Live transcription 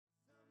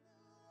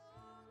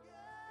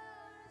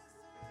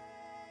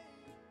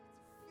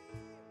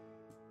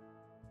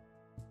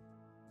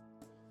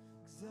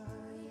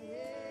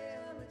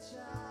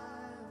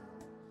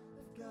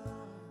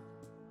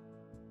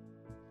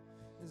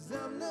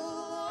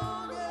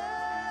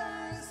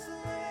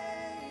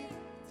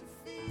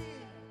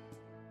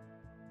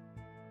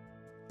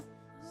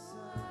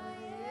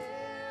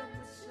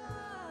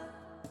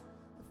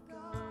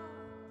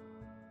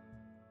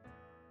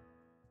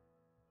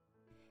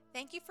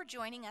Thank you for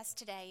joining us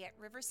today at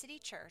River City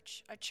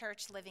Church, a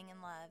church living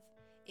in love.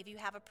 If you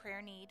have a prayer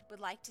need,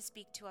 would like to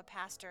speak to a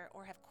pastor,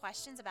 or have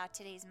questions about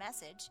today's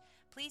message,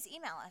 please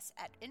email us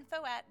at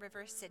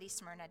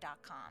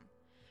info@rivercitysmyrna.com.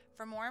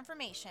 For more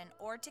information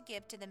or to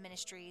give to the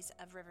ministries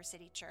of River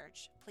City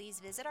Church, please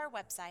visit our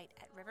website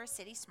at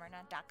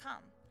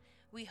rivercitysmyrna.com.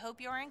 We hope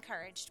you are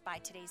encouraged by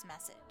today's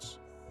message.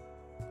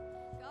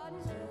 God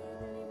is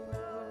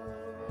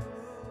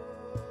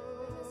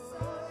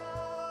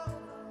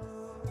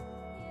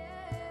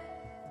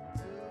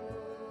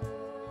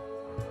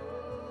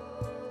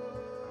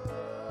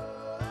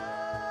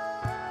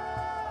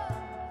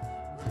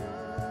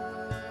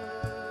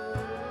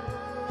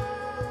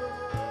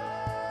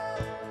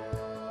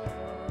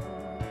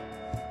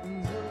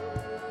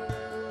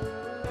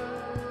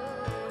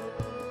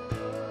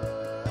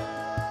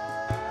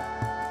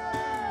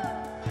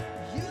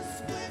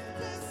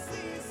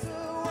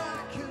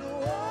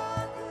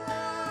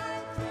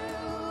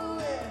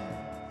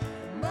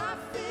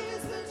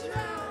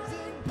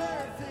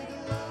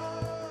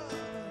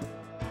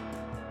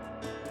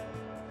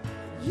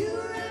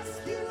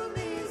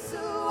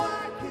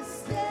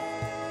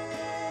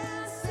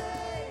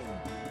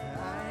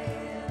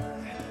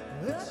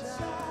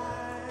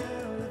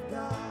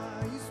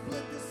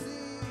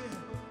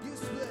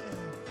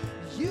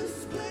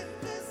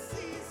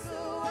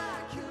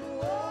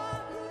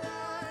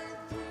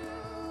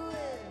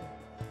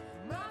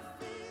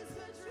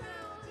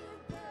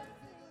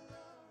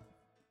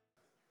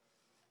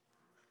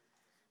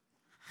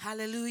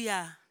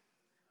Hallelujah.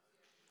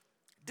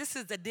 This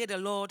is the day the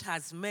Lord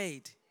has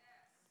made.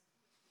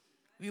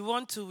 We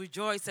want to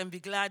rejoice and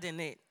be glad in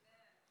it.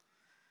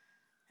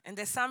 And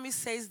the psalmist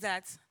says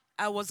that,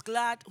 I was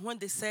glad when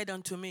they said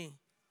unto me,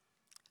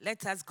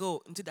 let us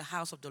go into the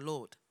house of the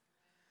Lord.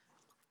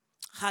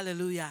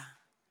 Hallelujah.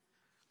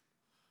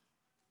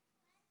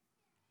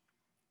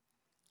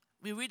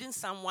 We read in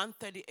Psalm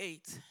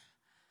 138,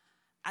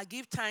 I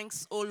give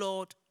thanks, O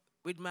Lord,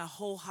 with my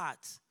whole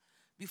heart.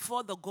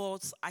 Before the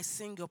gods, I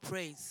sing your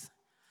praise.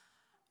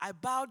 I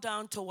bow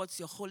down towards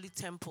your holy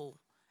temple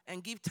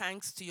and give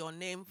thanks to your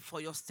name for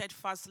your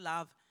steadfast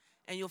love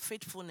and your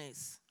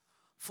faithfulness.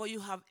 For you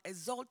have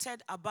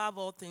exalted above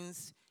all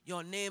things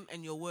your name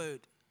and your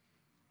word.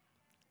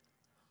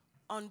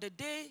 On the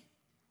day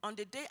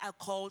I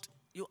called,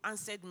 you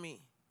answered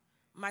me.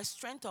 My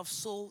strength of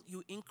soul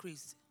you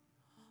increased.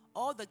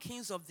 All the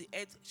kings of the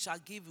earth shall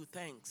give you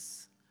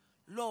thanks,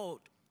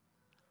 Lord,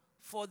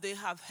 for they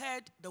have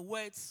heard the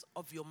words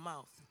of your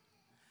mouth,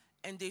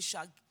 and they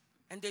shall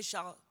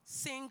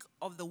sing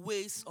of the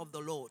ways of the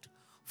Lord.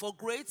 For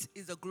great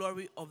is the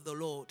glory of the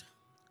Lord.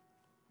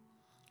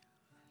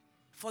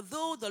 For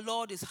though the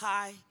Lord is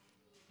high,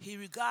 he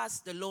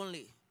regards the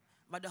lonely,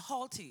 but the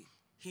haughty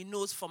he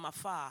knows from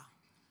afar.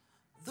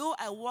 Though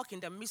I walk in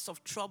the midst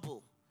of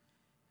trouble,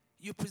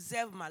 you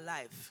preserve my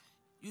life.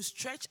 You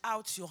stretch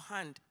out your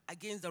hand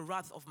against the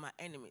wrath of my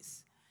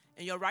enemies,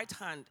 and your right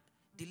hand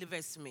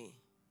delivers me.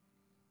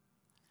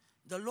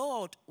 The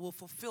Lord will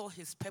fulfill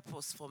his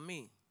purpose for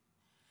me.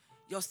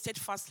 Your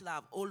steadfast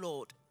love, O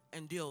Lord,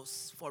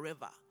 endures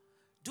forever.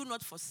 Do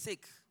not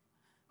forsake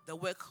the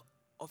work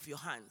of your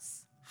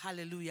hands.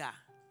 Hallelujah.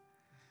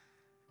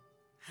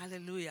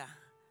 Hallelujah.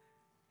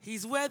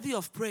 He's worthy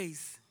of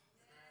praise.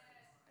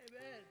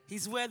 Amen.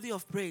 He's worthy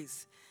of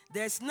praise.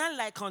 There's none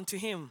like unto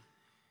him.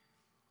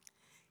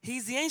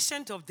 He's the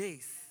Ancient of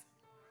Days.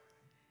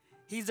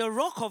 He's the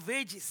Rock of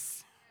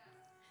Ages.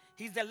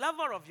 He's the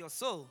lover of your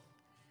soul.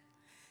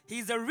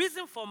 He's the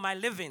reason for my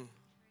living.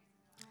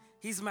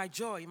 He's my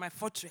joy, my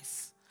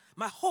fortress,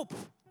 my hope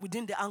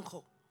within the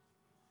anchor.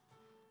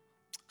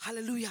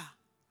 Hallelujah.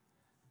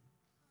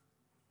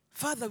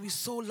 Father, we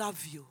so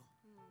love you.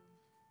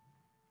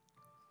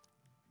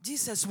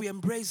 Jesus, we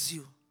embrace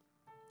you.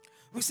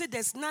 We say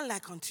there's none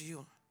like unto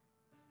you.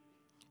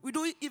 We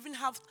don't even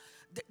have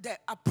the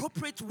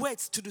appropriate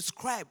words to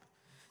describe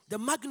the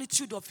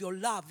magnitude of your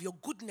love, your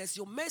goodness,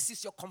 your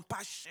mercies, your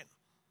compassion.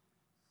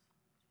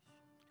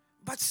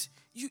 But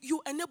you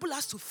enable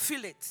us to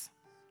feel it.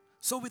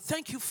 So we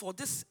thank you for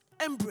this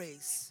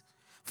embrace,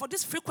 for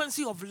this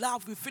frequency of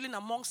love we're feeling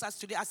amongst us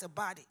today as a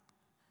body.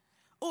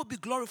 Oh, be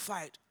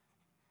glorified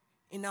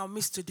in our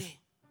midst today.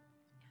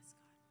 Yes,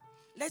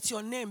 God. Let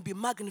your name be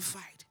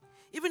magnified.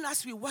 Even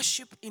as we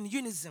worship in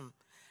unison,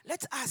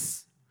 let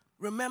us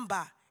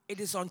remember it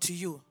is unto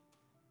you.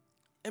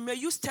 And may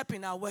you step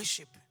in our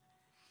worship.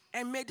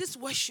 And may this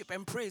worship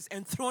and praise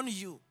enthrone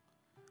you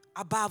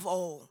above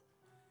all.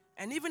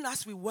 And even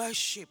as we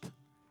worship,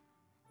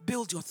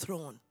 build your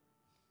throne,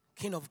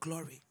 King of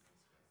glory.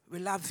 We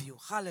love you.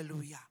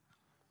 Hallelujah.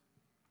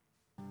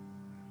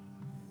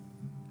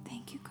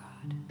 Thank you,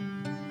 God.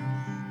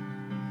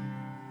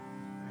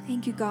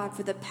 Thank you, God,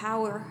 for the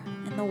power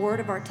and the word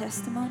of our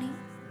testimony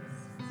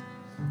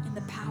and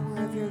the power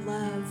of your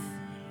love.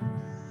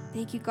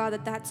 Thank you, God,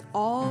 that that's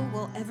all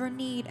we'll ever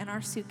need in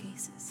our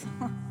suitcases.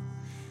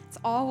 It's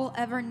all we'll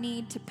ever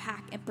need to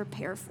pack and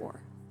prepare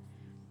for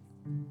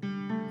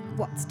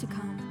what's to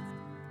come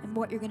and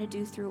what you're going to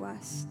do through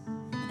us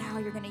and how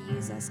you're going to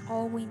use us.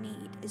 All we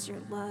need is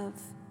your love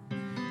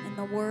and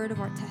the word of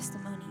our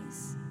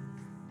testimonies.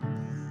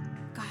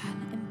 God,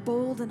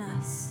 embolden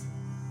us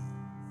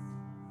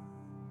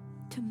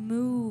to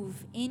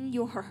move in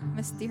your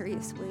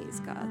mysterious ways,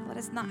 God. Let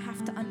us not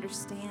have to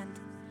understand.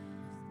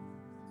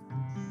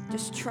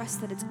 Just trust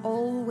that it's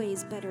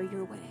always better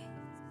your way.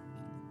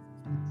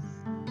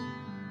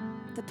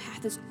 The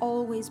path is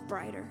always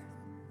brighter.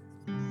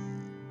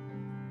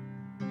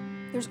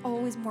 There's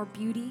always more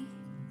beauty,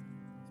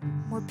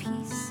 more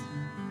peace.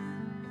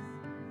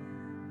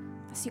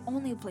 That's the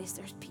only place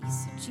there's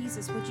peace.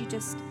 Jesus, would you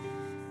just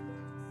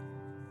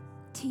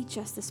teach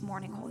us this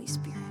morning, Holy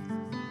Spirit?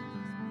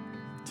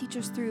 Teach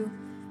us through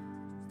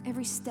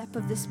every step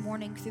of this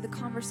morning, through the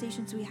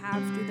conversations we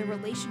have, through the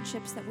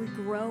relationships that we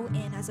grow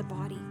in as a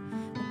body.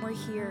 When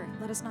we're here,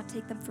 let us not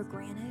take them for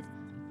granted.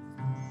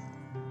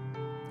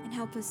 And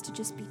help us to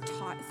just be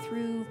taught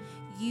through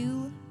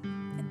you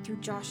and through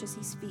Josh as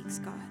he speaks,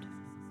 God.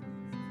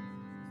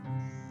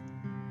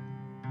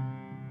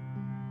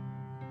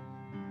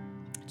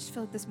 I just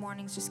feel like this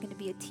morning is just going to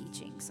be a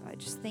teaching. So I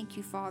just thank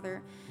you,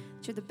 Father,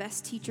 that you're the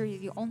best teacher. You're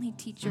the only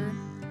teacher.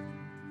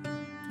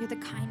 You're the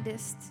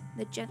kindest,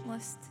 the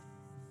gentlest.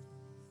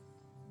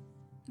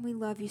 We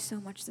love you so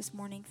much this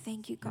morning.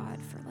 Thank you, God,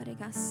 for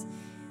letting us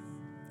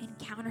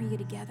encounter you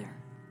together,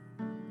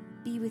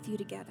 be with you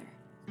together.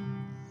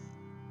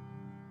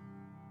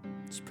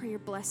 Just pray your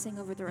blessing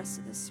over the rest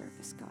of this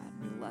service, God.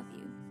 We love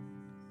you.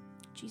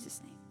 In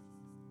Jesus' name,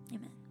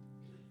 amen.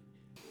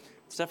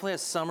 It's definitely a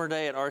summer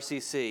day at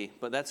RCC,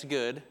 but that's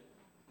good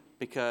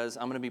because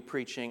I'm going to be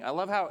preaching. I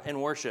love how in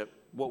worship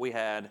what we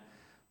had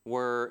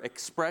were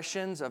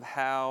expressions of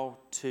how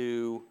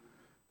to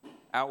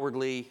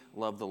outwardly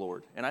love the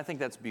Lord. And I think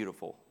that's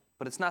beautiful,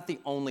 but it's not the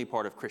only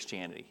part of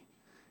Christianity.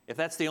 If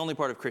that's the only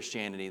part of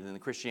Christianity, then the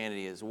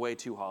Christianity is way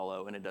too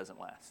hollow and it doesn't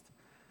last.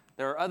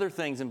 There are other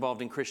things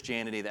involved in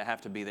Christianity that have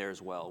to be there as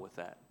well with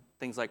that.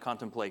 Things like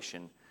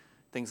contemplation,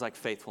 things like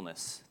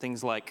faithfulness,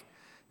 things like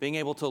being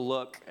able to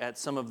look at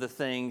some of the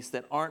things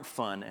that aren't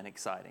fun and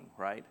exciting,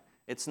 right?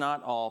 It's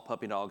not all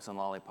puppy dogs and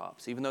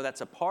lollipops. Even though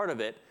that's a part of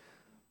it,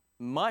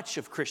 much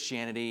of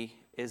Christianity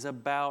is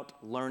about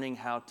learning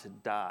how to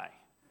die.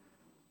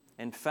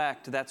 In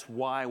fact, that's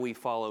why we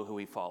follow who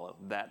we follow,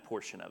 that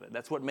portion of it.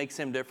 That's what makes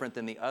him different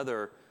than the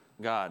other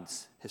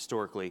gods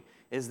historically,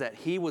 is that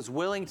he was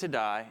willing to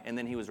die and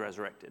then he was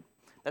resurrected.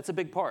 That's a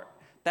big part.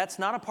 That's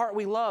not a part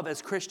we love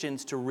as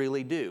Christians to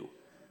really do.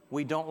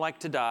 We don't like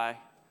to die.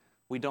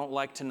 We don't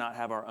like to not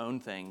have our own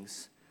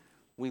things.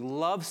 We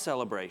love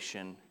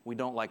celebration. We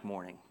don't like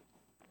mourning.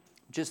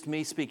 Just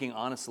me speaking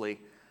honestly,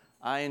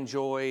 I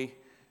enjoy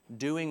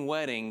doing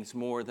weddings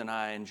more than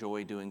I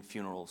enjoy doing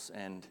funerals.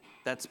 And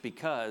that's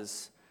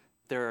because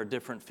there are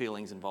different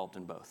feelings involved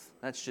in both.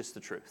 That's just the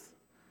truth.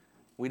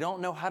 We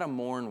don't know how to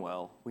mourn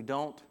well. We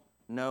don't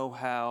know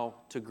how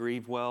to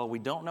grieve well. We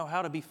don't know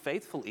how to be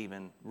faithful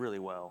even really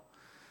well.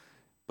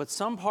 But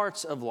some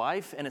parts of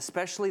life, and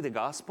especially the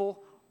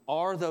gospel,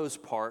 are those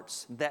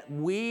parts that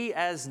we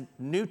as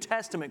New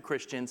Testament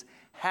Christians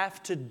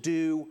have to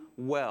do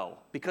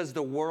well because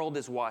the world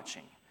is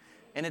watching.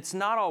 And it's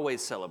not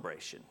always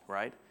celebration,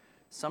 right?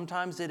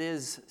 Sometimes it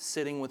is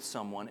sitting with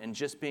someone and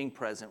just being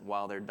present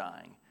while they're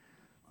dying,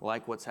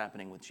 like what's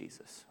happening with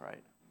Jesus,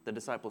 right? The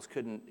disciples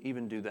couldn't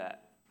even do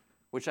that,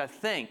 which I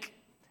think,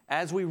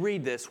 as we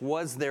read this,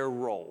 was their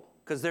role.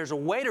 Because there's a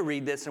way to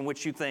read this in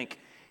which you think,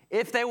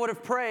 if they would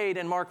have prayed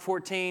in Mark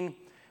 14,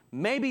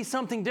 maybe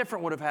something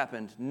different would have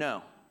happened.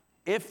 No.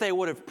 If they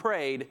would have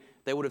prayed,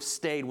 they would have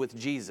stayed with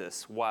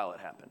Jesus while it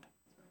happened.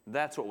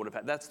 That's what would have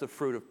happened. That's the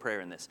fruit of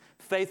prayer in this.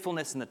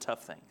 Faithfulness in the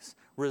tough things.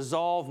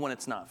 Resolve when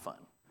it's not fun,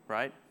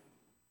 right?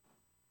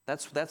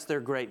 That's their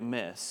great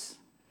miss.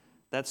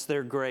 That's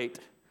their great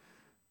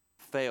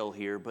fail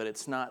here, but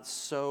it's not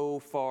so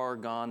far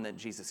gone that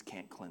Jesus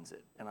can't cleanse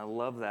it. And I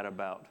love that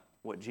about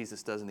what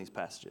Jesus does in these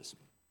passages.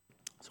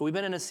 So we've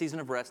been in a season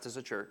of rest as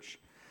a church.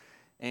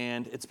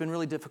 And it's been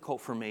really difficult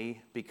for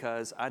me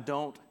because I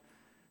don't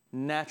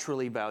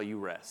naturally value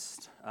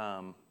rest.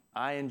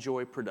 I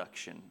enjoy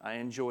production. I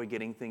enjoy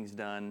getting things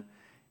done.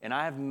 And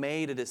I have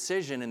made a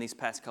decision in these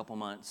past couple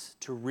months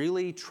to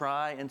really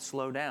try and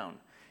slow down.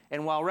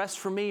 And while rest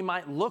for me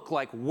might look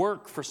like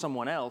work for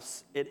someone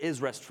else, it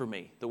is rest for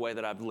me, the way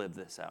that I've lived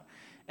this out.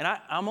 And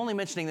I'm only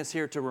mentioning this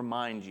here to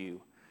remind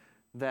you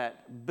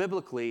that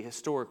biblically,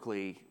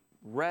 historically,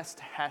 rest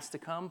has to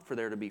come for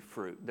there to be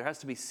fruit. There has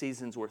to be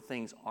seasons where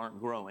things aren't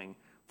growing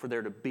for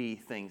there to be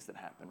things that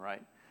happen,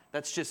 right?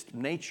 That's just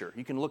nature.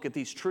 You can look at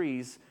these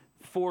trees.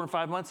 4 and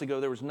 5 months ago,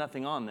 there was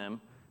nothing on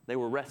them. They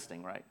were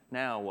resting, right?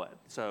 Now what?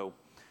 So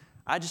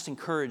I just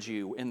encourage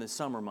you in the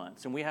summer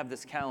months, and we have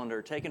this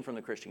calendar taken from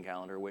the Christian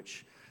calendar,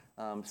 which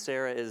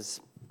Sarah is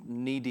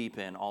knee-deep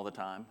in all the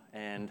time,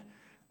 and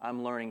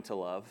I'm learning to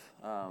love.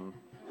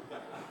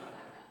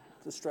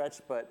 It's a stretch,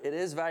 but it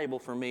is valuable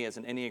for me as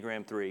an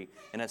Enneagram 3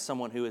 and as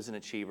someone who is an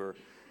achiever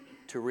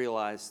to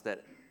realize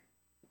that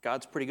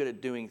God's pretty good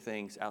at doing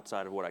things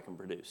outside of what I can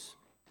produce.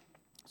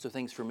 So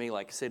things for me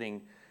like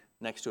sitting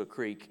next to a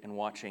creek and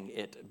watching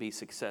it be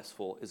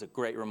successful is a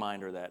great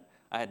reminder that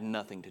I had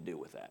nothing to do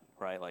with that,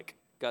 right? Like,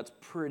 God's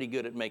pretty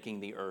good at making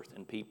the earth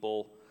and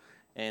people,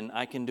 and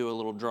I can do a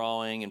little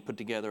drawing and put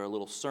together a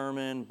little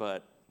sermon,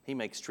 but he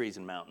makes trees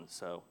and mountains,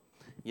 so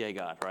yay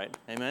God, right?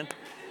 Amen?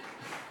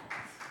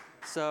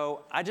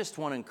 So I just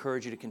want to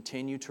encourage you to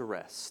continue to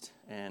rest,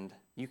 and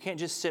you can't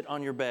just sit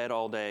on your bed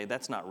all day.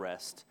 That's not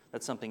rest.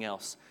 That's something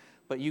else.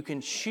 But you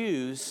can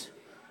choose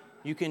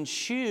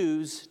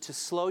to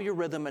slow your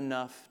rhythm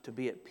enough to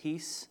be at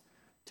peace,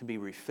 to be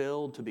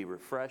refilled, to be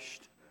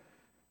refreshed.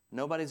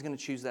 Nobody's going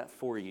to choose that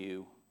for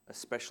you,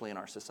 especially in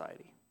our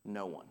society.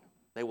 No one.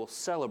 They will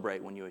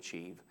celebrate when you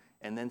achieve,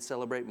 and then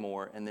celebrate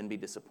more, and then be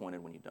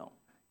disappointed when you don't.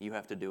 You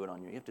have to do it on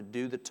your own. You have to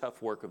do the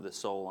tough work of the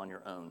soul on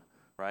your own,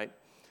 right?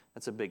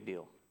 That's a big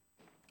deal.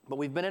 But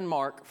we've been in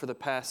Mark for the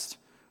past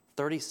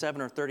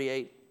 37 or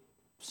 38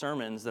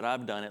 sermons that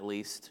I've done, at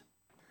least,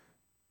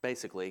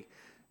 basically.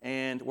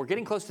 And we're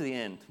getting close to the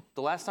end.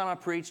 The last time I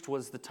preached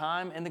was the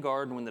time in the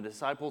garden when the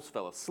disciples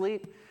fell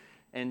asleep,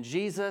 and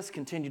Jesus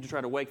continued to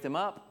try to wake them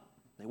up.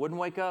 They wouldn't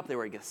wake up. They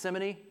were at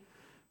Gethsemane,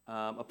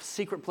 a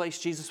secret place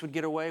Jesus would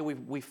get away.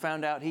 We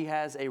found out he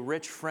has a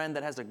rich friend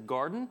that has a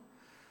garden,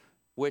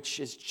 which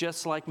is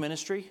just like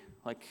ministry.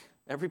 Like,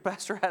 every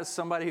pastor has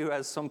somebody who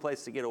has some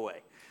place to get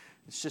away.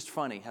 It's just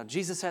funny how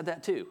Jesus had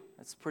that too.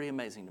 That's pretty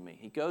amazing to me.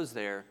 He goes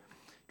there,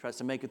 tries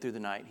to make it through the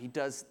night. He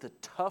does the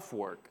tough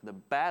work, the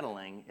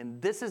battling,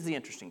 and this is the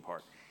interesting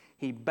part.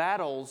 He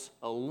battles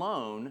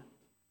alone,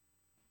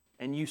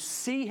 and you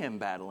see him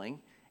battling,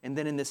 and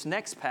then in this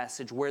next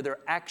passage where there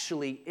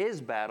actually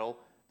is battle,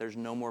 there's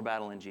no more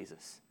battle in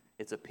Jesus.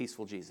 It's a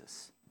peaceful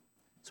Jesus.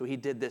 So he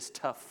did this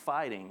tough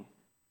fighting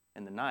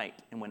in the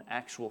night, and when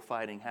actual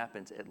fighting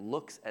happens, it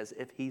looks as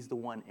if he's the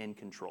one in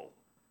control.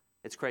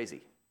 It's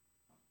crazy.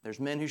 There's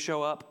men who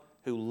show up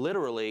who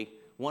literally,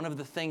 one of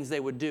the things they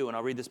would do, and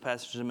I'll read this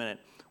passage in a minute,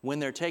 when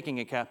they're taking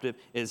a captive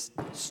is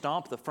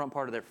stomp the front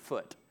part of their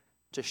foot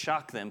to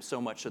shock them so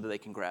much so that they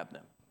can grab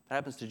them. That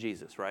happens to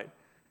Jesus, right?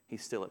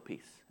 He's still at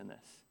peace in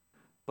this.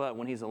 But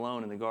when he's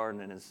alone in the garden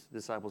and his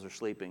disciples are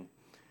sleeping,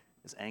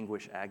 his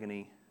anguish,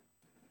 agony,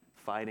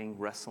 fighting,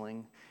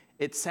 wrestling,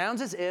 it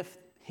sounds as if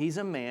he's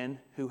a man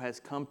who has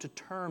come to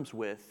terms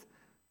with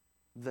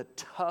the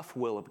tough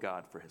will of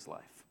God for his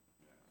life.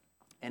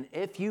 And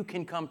if you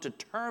can come to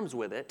terms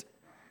with it,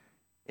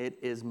 it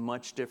is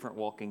much different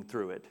walking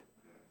through it,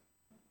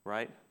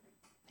 right?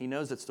 He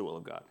knows it's the will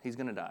of God. He's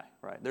going to die,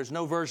 right? There's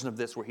no version of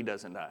this where he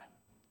doesn't die.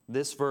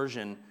 This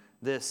version,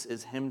 this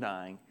is him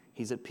dying.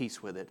 He's at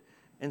peace with it.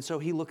 And so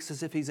he looks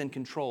as if he's in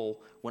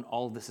control when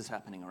all of this is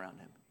happening around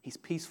him. He's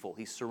peaceful.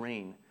 He's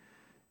serene.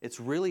 It's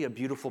really a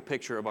beautiful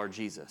picture of our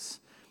Jesus.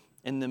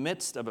 In the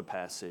midst of a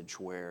passage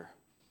where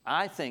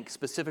I think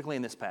specifically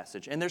in this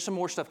passage, and there's some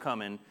more stuff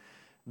coming,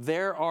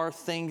 there are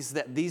things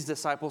that these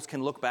disciples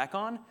can look back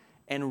on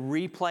and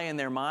replay in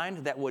their mind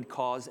that would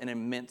cause an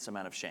immense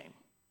amount of shame.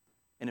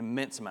 An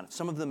immense amount of,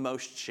 some of the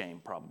most shame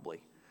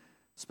probably,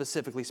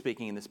 specifically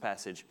speaking in this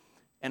passage.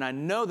 And I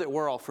know that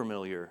we're all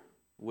familiar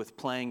with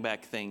playing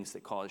back things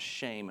that cause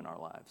shame in our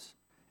lives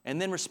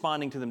and then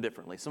responding to them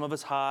differently. Some of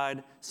us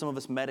hide, some of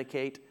us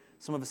medicate,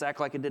 some of us act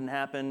like it didn't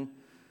happen.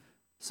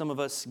 Some of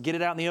us get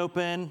it out in the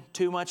open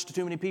too much to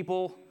too many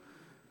people.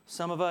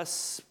 Some of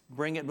us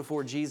bring it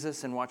before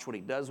Jesus and watch what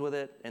he does with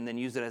it and then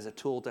use it as a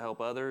tool to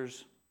help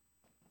others.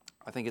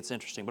 I think it's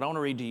interesting. But I want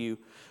to read to you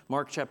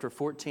Mark chapter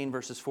 14,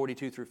 verses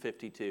 42 through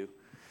 52.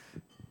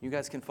 You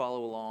guys can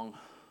follow along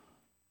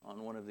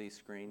on one of these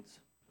screens.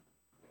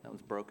 That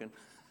one's broken.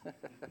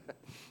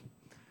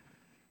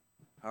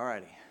 All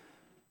righty.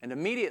 And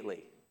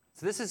immediately,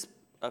 so this is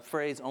a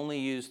phrase only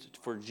used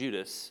for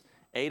Judas.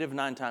 8 of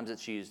 9 times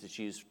it's used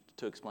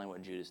to explain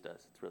what Judas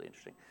does. It's really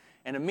interesting.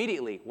 And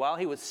immediately, while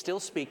he was still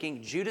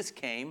speaking, Judas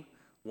came,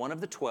 one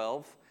of the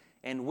 12,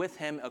 and with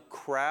him a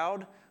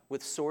crowd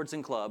with swords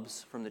and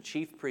clubs from the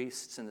chief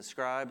priests and the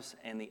scribes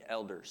and the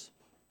elders.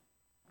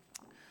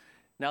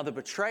 Now the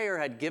betrayer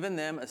had given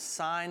them a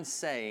sign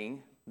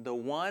saying, "The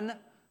one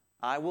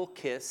I will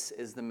kiss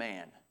is the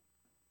man.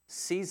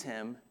 Seize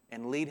him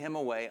and lead him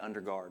away under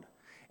guard."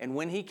 And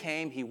when he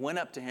came, he went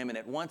up to him, and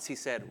at once he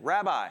said,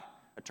 "Rabbi,"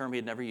 a term he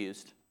had never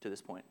used to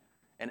this point,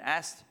 and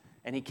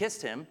he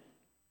kissed him.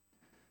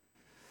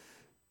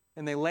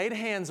 And they laid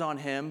hands on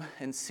him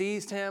and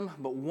seized him,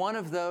 but one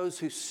of those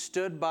who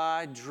stood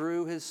by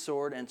drew his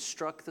sword and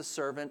struck the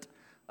servant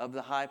of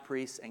the high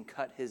priest and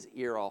cut his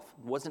ear off.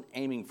 Wasn't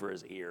aiming for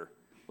his ear,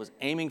 was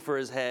aiming for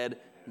his head,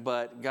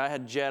 but guy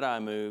had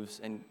Jedi moves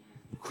and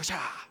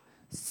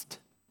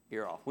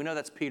ear off. We know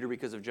that's Peter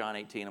because of John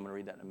 18. I'm going to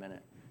read that in a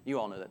minute. You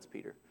all know that's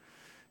Peter.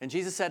 And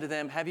Jesus said to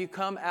them, "Have you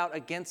come out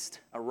against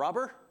a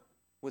robber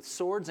with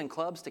swords and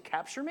clubs to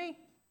capture me?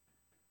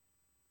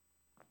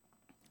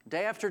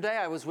 Day after day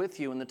I was with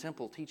you in the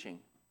temple teaching,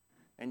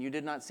 and you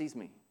did not seize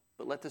me.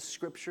 But let the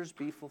scriptures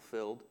be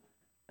fulfilled."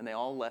 And they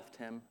all left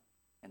him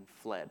and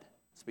fled.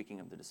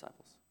 Speaking of the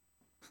disciples.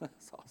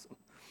 That's awesome.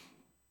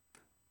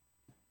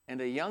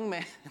 And a young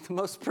man, the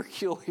most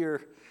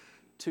peculiar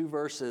 2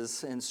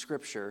 verses in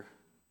Scripture,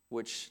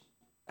 which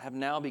have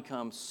now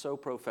become so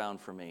profound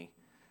for me.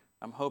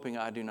 I'm hoping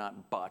I do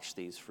not botch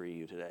these for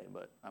you today,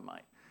 but I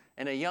might.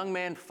 And a young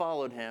man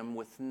followed him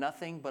with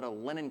nothing but a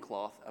linen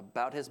cloth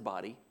about his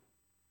body.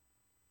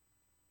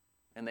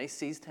 And they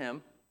seized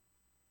him,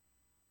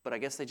 but I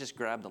guess they just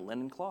grabbed the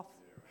linen cloth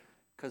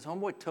because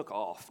homeboy took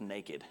off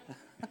naked.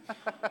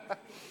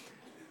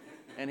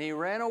 And he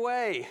ran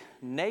away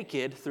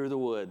naked through the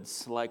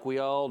woods like we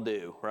all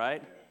do,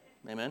 right?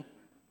 Amen.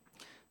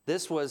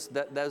 Those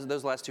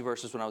last two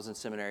verses when I was in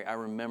seminary, I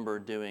remember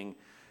doing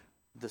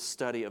the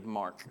study of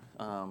Mark,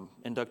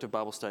 inductive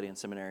Bible study in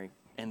seminary,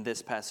 and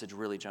this passage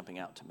really jumping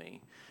out to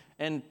me.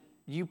 And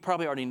you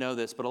probably already know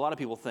this, but a lot of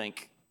people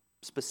think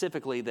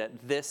specifically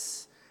that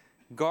this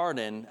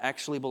garden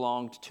actually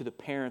belonged to the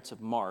parents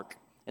of Mark,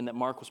 and that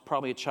Mark was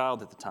probably a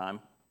child at the time,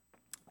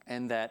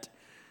 and that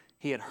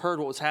he had heard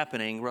what was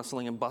happening,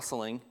 rustling and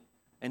bustling,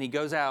 and he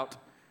goes out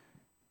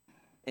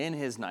in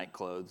his night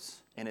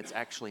clothes, and it's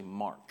actually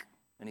Mark,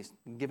 and he's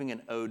giving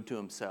an ode to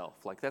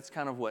himself. Like, that's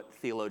kind of what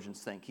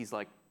theologians think. He's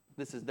like,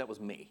 that was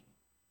me.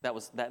 That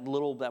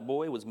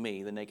boy was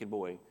me, the naked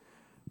boy.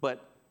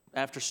 But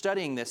after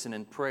studying this and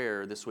in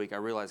prayer this week, I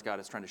realized God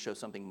is trying to show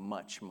something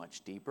much,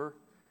 much deeper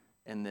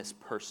in this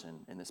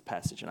person, in this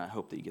passage, and I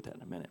hope that you get that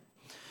in a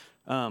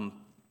minute.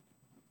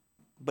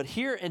 But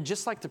here, and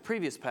just like the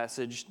previous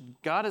passage,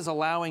 God is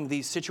allowing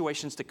these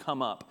situations to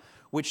come up,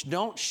 which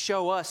don't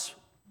show us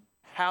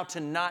how to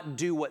not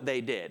do what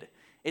they did.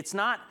 It's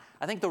not,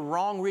 I think the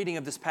wrong reading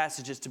of this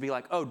passage is to be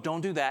like, oh,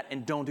 don't do that,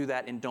 and don't do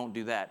that, and don't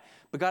do that.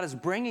 But God is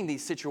bringing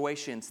these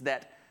situations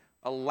that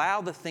allow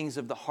the things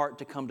of the heart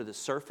to come to the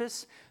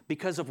surface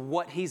because of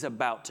what he's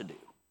about to do.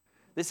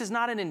 This is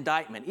not an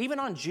indictment, even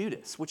on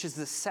Judas, which is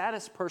the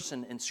saddest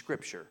person in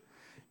Scripture.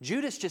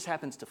 Judas just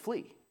happens to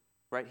flee,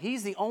 right?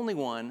 He's the only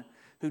one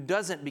who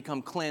doesn't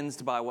become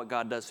cleansed by what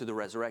God does through the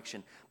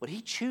resurrection, but he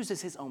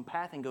chooses his own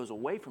path and goes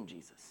away from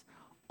Jesus.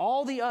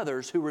 All the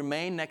others who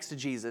remain next to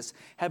Jesus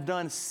have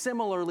done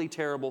similarly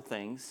terrible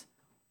things,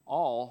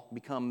 all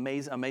become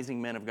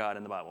amazing men of God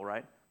in the Bible,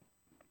 right?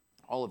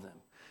 All of them.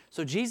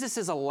 So Jesus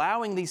is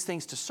allowing these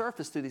things to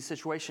surface through these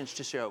situations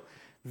to show,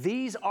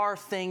 these are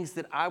things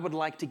that I would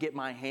like to get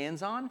my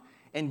hands on,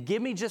 and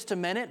give me just a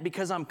minute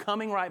because I'm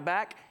coming right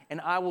back, and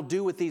I will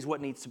do with these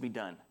what needs to be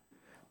done.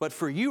 But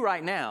for you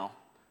right now,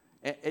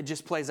 it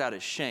just plays out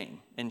as shame.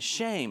 And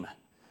shame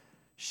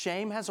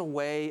has a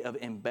way of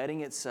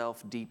embedding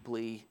itself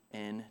deeply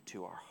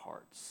into our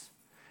hearts,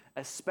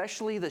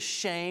 especially the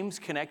shames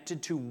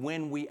connected to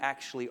when we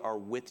actually are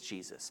with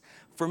Jesus.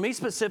 For me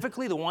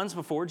specifically, the ones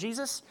before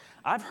Jesus,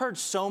 I've heard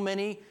so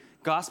many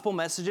gospel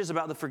messages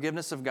about the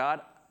forgiveness of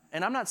God,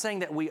 and I'm not saying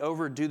that we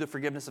overdo the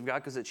forgiveness of God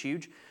because it's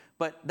huge,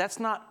 but that's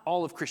not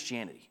all of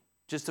Christianity,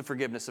 just the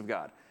forgiveness of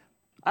God.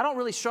 I don't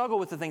really struggle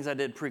with the things I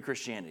did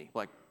pre-Christianity.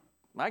 Like,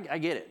 I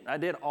get it. I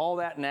did all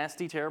that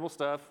nasty, terrible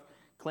stuff.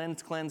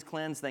 Cleanse,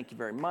 thank you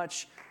very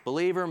much.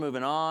 Believer,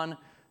 moving on.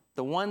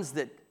 The ones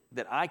that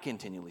I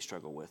continually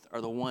struggle with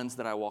are the ones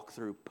that I walk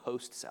through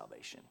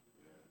post-salvation.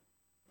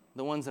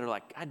 The ones that are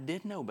like, I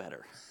did know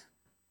better.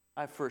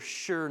 I for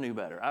sure knew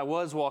better. I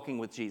was walking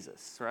with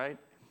Jesus, right?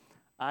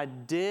 I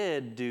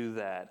did do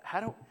that.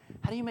 How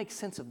do you make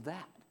sense of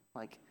that?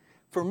 Like,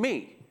 for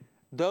me,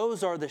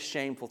 those are the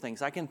shameful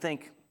things. I can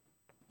think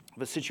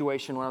of a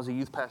situation when I was a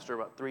youth pastor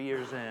about 3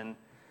 years in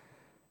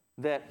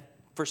that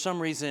for some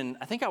reason,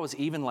 I think I was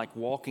even like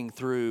walking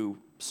through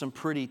some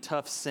pretty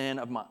tough sin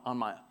on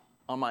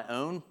my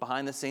own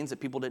behind the scenes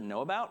that people didn't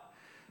know about,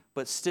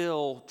 but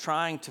still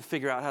trying to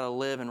figure out how to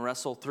live and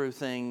wrestle through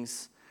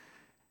things.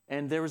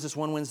 And there was this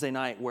one Wednesday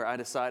night where I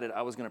decided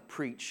I was going to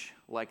preach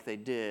like they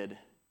did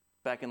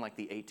back in like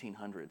the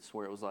 1800s,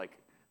 where it was like,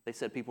 they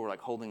said people were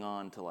like holding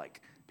on to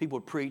like, people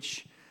would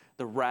preach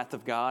the wrath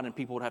of God, and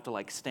people would have to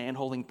like stand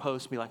holding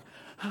posts and be like,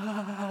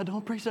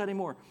 don't preach that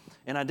anymore.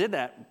 And I did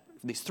that.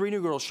 These 3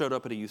 new girls showed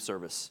up at a youth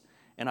service,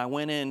 and I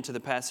went into the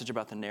passage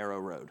about the narrow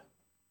road.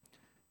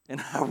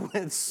 And I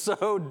went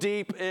so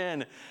deep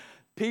in.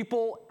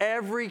 People,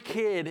 every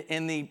kid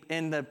in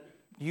the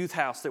youth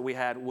house that we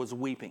had was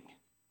weeping.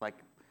 Like,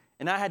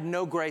 and I had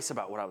no grace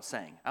about what I was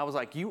saying. I was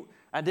like,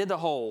 I did the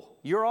whole,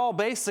 you're all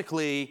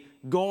basically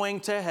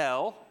going to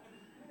hell.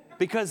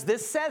 Because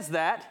this says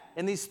that,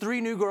 and these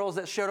 3 new girls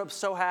that showed up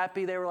so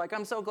happy, they were like,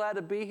 I'm so glad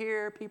to be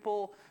here.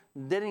 People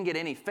didn't get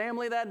any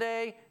family that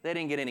day. They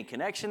didn't get any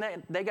connection.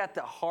 They got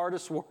the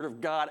hardest word of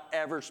God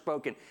ever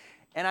spoken.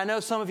 And I know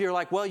some of you are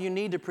like, well, you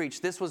need to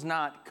preach. This was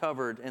not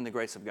covered in the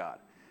grace of God.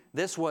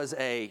 This was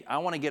I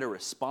want to get a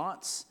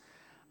response.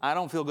 I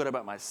don't feel good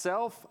about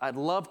myself. I'd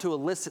love to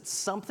elicit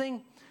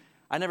something.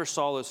 I never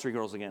saw those 3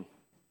 girls again.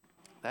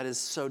 That is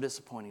so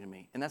disappointing to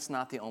me. And that's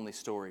not the only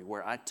story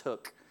where I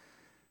took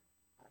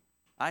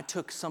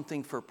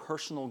something for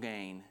personal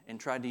gain and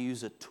tried to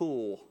use a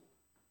tool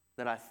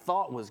that I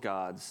thought was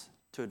God's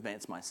to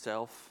advance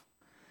myself.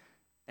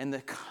 And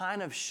the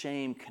kind of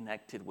shame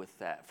connected with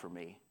that for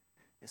me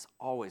is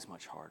always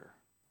much harder.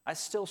 I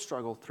still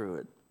struggle through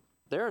it.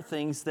 There are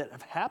things that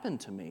have happened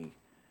to me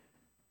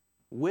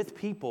with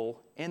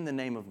people in the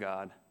name of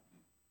God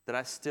that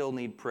I still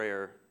need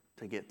prayer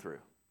to get through.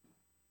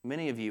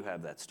 Many of you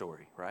have that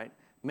story, right?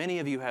 Many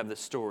of you have the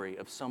story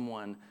of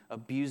someone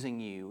abusing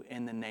you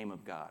in the name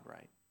of God,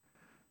 right?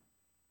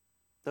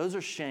 Those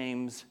are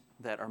shames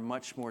that are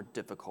much more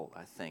difficult,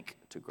 I think,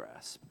 to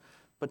grasp.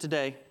 But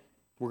today,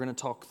 we're going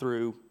to talk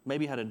through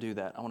maybe how to do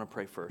that. I want to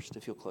pray first,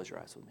 if you'll close your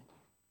eyes with me.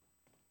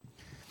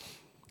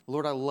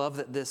 Lord, I love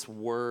that this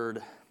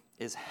word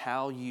is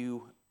how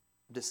you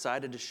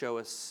decided to show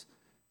us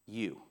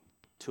you,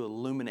 to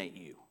illuminate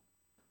you.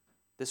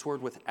 This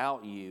word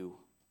without you,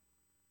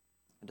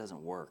 it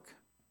doesn't work.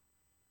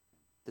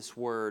 This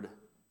word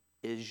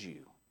is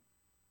you.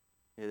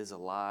 It is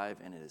alive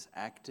and it is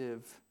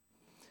active,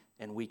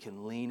 and we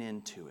can lean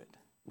into it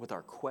with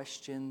our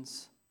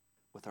questions,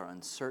 with our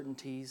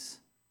uncertainties,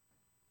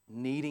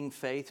 needing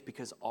faith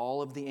because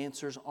all of the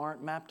answers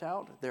aren't mapped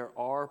out. There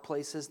are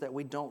places that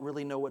we don't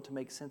really know what to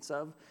make sense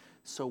of,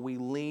 so we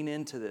lean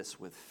into this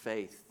with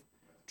faith,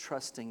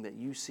 trusting that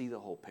you see the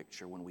whole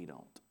picture when we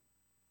don't.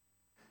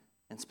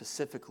 And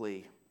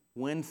specifically,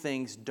 when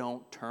things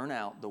don't turn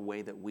out the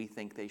way that we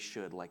think they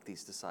should, like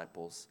these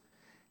disciples,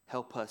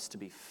 help us to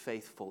be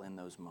faithful in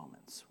those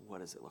moments. What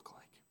does it look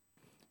like?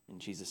 In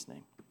Jesus'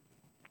 name.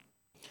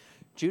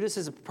 Judas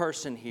is a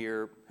person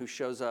here who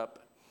shows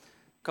up.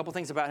 A couple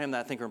things about him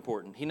that I think are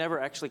important. He never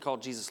actually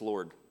called Jesus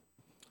Lord.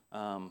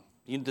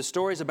 The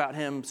stories about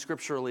him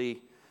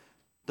scripturally,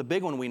 the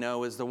big one we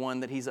know is the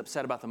one that he's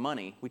upset about the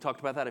money. We talked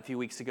about that a few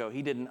weeks ago.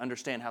 He didn't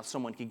understand how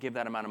someone could give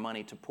that amount of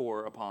money to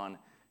pour upon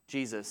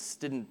Jesus.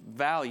 Didn't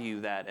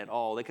value that at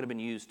all. They could have been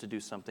used to do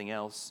something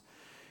else.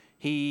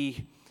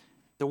 The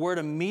word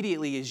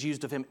immediately is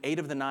used of him 8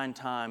 of the 9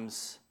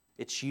 times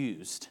it's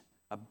used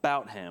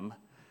about him.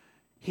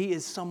 He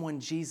is someone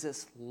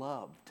Jesus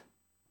loved.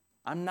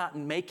 I'm not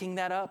making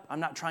that up.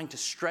 I'm not trying to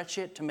stretch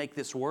it to make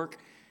this work.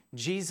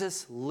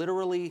 Jesus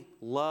literally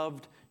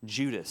loved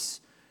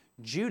Judas.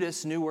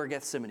 Judas knew where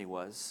Gethsemane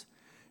was.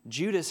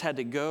 Judas had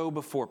to go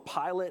before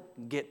Pilate,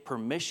 get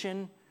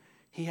permission.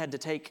 He had to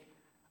take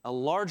a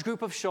large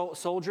group of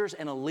soldiers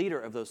and a leader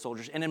of those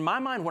soldiers. And in my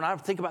mind, when I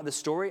think about this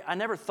story, I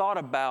never thought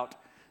about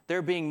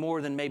there being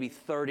more than maybe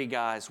 30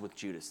 guys with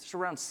Judas. There's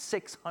around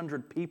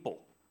 600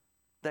 people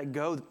that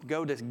go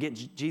to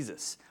get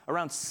Jesus.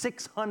 Around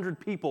 600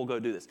 people go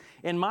do this.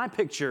 In my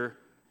picture,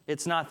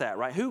 it's not that,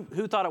 right? Who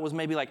thought it was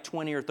maybe like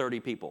 20 or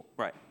 30 people?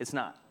 Right, it's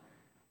not.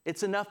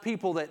 It's enough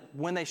people that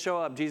when they show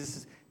up,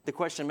 the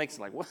question makes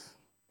it like, what?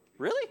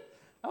 Really?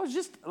 I was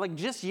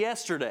just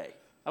yesterday.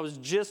 I was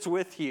just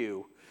with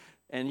you.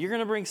 And you're going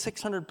to bring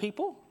 600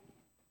 people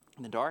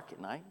in the dark at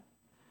night?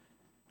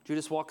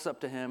 Judas walks up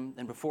to him,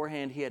 and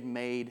beforehand he had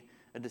made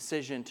a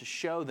decision to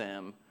show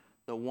them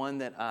the one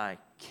that I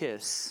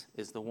kiss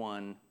is the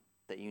one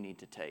that you need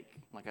to take.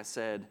 Like I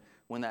said,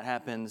 when that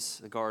happens,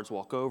 the guards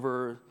walk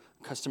over.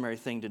 Customary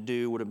thing to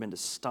do would have been to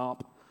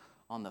stomp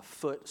on the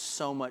foot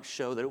so much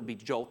so that it would be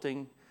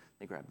jolting.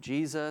 They grab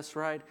Jesus,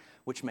 right?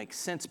 Which makes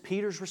sense.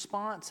 Peter's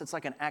response, it's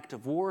like an act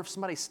of war. If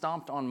somebody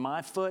stomped on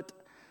my foot,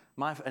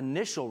 my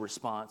initial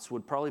response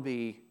would probably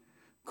be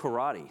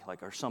karate,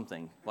 or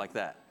something like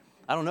that.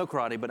 I don't know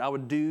karate, but I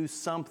would do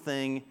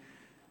something.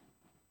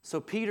 So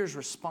Peter's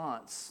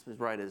response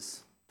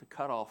is to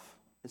cut off.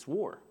 It's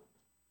war.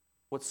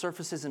 What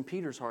surfaces in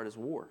Peter's heart is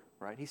war,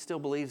 right? He still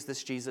believes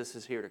this Jesus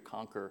is here to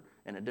conquer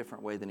in a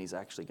different way than he's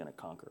actually going to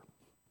conquer.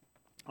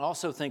 I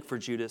also think for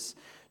Judas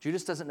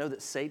doesn't know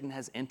that Satan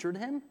has entered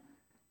him,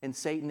 and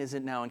Satan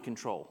isn't now in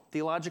control.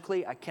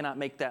 Theologically, I cannot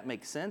make that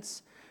make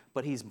sense,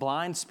 but he's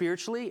blind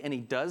spiritually, and he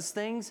does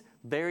things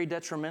very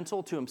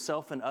detrimental to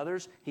himself and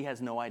others. He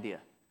has no idea.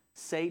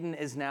 Satan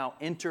is now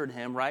entered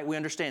him, right? We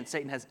understand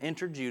Satan has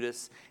entered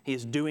Judas. He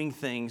is doing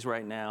things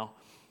right now.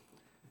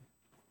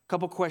 A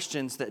couple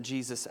questions that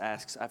Jesus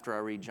asks after I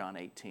read John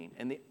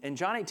 18. And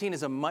John 18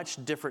 is a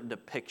much different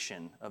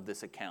depiction of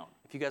this account.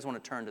 If you guys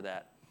want to turn to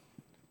that.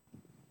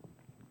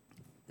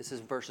 This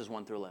is verses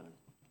 1 through 11.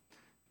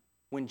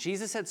 When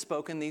Jesus had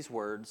spoken these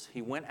words,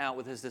 he went out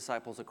with his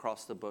disciples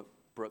across the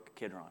brook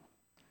Kidron,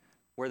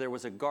 where there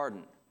was a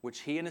garden, which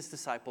he and his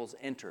disciples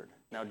entered.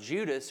 Now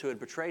Judas, who had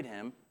betrayed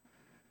him,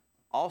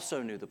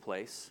 also knew the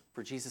place,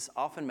 for Jesus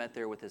often met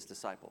there with his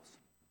disciples.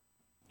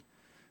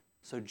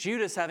 So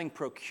Judas, having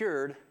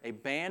procured a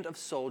band of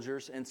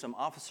soldiers and some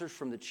officers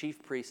from the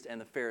chief priests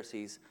and the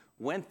Pharisees,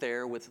 went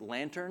there with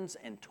lanterns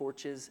and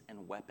torches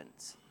and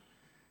weapons.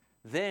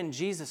 Then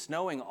Jesus,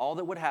 knowing all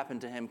that would happen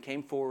to him,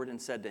 came forward and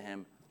said to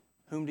him,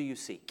 "Whom do you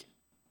seek?"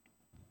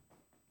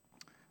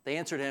 They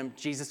answered him,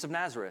 "Jesus of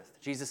Nazareth."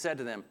 Jesus said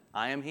to them,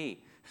 "I am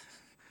he."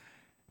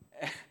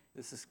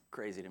 This is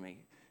crazy to me.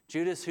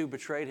 Judas, who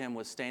betrayed him,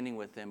 was standing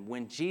with them.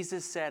 When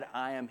Jesus said,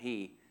 "I am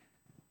he,"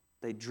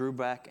 they drew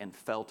back and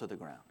fell to the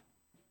ground.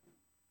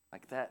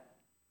 Like that.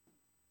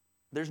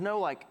 There's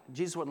no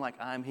Jesus wasn't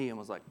like, "I am he," and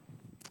was like,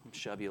 "I'll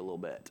shove you a little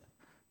bit."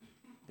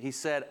 He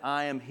said,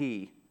 "I am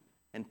he,"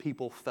 and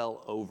people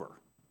fell over.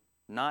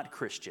 Not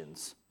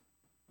Christians.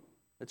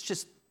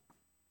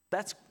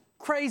 That's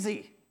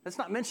crazy. That's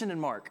not mentioned in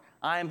Mark.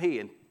 "I am he,"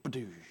 and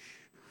badoosh.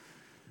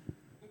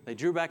 They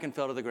drew back and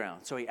fell to the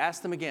ground. So he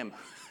asked them again.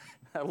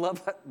 I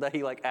love that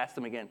he asked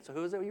them again. "So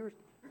who is it you were?"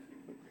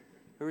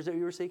 Who was it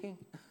you were seeking?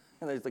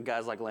 And there's the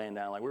guys like laying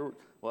down, like, we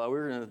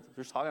were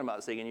just talking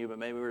about seeking you, but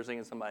maybe we were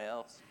seeking somebody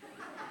else.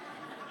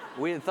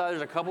 We had thought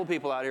there's a couple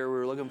people out here we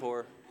were looking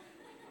for.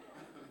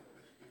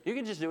 You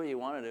can just do what you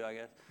want to do, I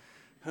guess.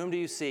 Whom do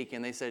you seek?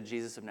 And they said,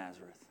 Jesus of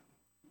Nazareth.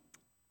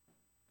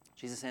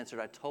 Jesus answered,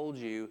 I told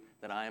you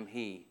that I am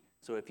he.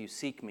 So if you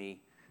seek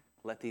me,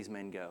 let these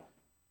men go.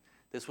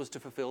 This was to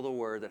fulfill the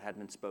word that had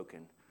been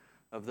spoken.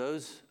 Of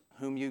those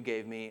whom you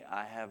gave me,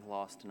 I have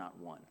lost not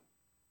one.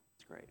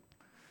 It's great.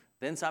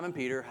 Then Simon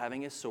Peter,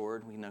 having his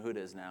sword, we know who it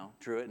is now,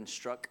 drew it and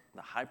struck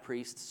the high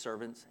priest's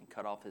servants and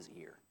cut off his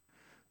ear.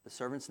 The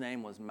servant's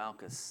name was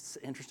Malchus.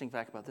 Interesting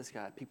fact about this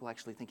guy, people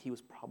actually think he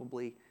was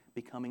probably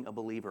becoming a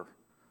believer.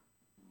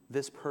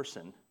 This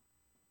person,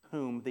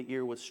 whom the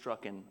ear was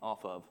struck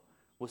off of,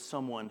 was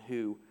someone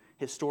who,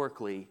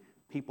 historically,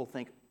 people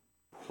think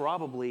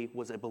probably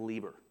was a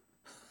believer.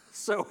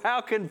 So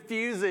how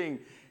confusing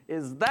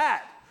is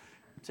that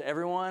to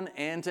everyone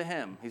and to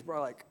him? He's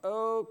probably like,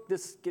 oh,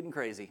 this is getting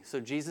crazy. So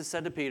Jesus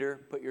said to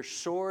Peter, put your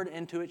sword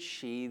into its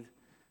sheath.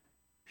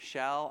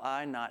 Shall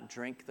I not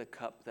drink the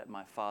cup that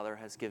my Father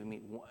has given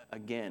me?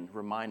 Again,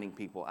 reminding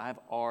people, I have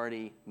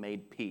already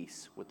made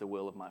peace with the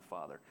will of my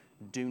Father.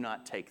 Do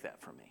not take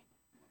that from me.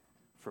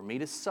 For me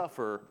to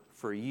suffer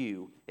for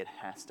you, it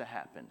has to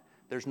happen.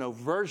 There's no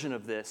version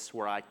of this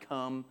where I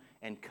come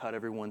and cut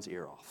everyone's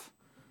ear off.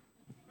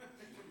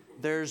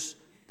 There's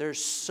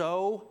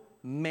so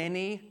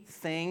many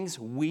things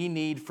we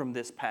need from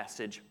this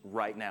passage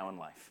right now in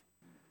life.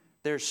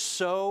 There's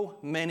so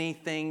many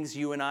things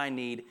you and I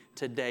need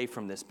today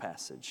from this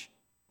passage.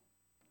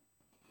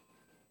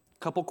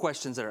 A couple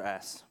questions that are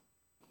asked.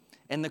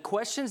 And the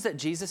questions that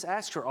Jesus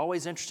asks are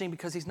always interesting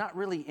because he's not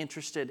really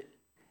interested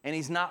and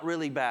he's not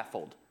really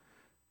baffled.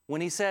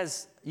 When he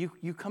says,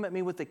 you come at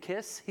me with a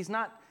kiss, he's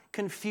not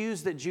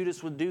confused that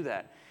Judas would do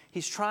that.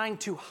 He's trying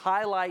to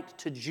highlight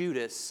to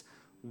Judas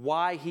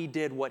why he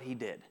did what he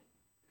did.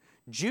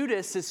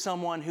 Judas is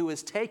someone who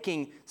is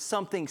taking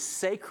something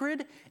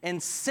sacred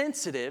and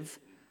sensitive,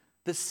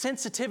 the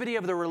sensitivity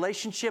of the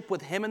relationship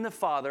with him and the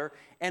Father,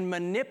 and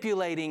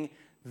manipulating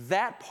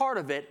that part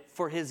of it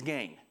for his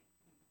gain.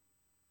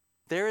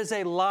 There is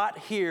a lot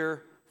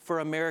here for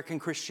American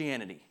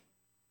Christianity.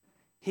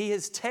 He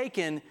has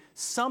taken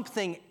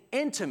something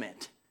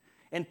intimate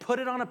and put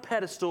it on a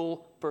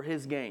pedestal for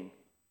his gain.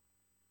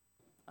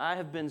 I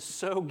have been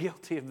so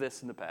guilty of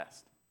this in the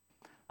past.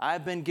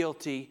 I've been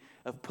guilty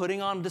of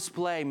putting on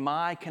display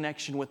my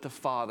connection with the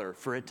Father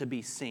for it to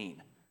be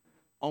seen,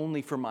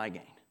 only for my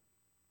gain.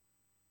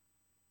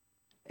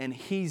 And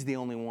he's the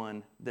only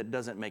one that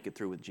doesn't make it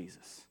through with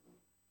Jesus.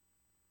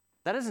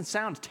 That doesn't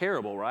sound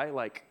terrible, right?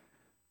 Like,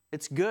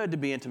 it's good to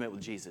be intimate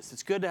with Jesus.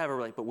 It's good to have a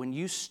relationship. But when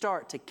you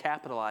start to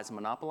capitalize and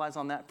monopolize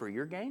on that for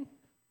your gain,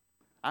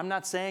 I'm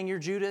not saying you're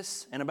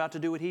Judas and about to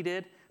do what he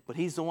did, but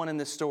he's the one in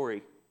this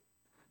story.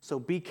 So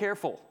be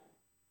careful.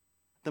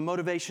 The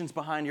motivations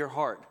behind your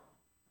heart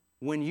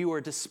when you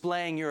are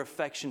displaying your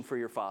affection for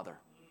your Father.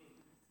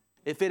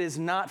 If it is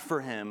not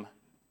for him,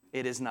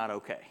 it is not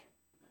okay.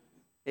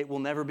 It will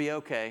never be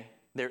okay.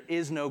 There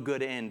is no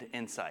good end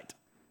in sight.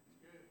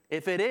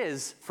 If it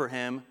is for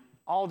him,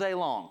 all day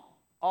long,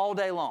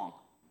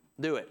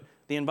 do it.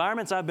 The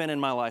environments I've been in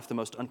my life, the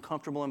most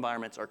uncomfortable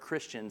environments, are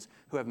Christians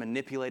who have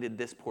manipulated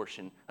this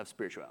portion of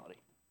spirituality.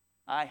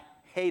 I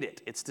hate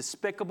it. It's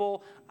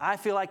despicable. I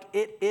feel like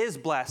it is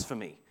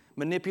blasphemy.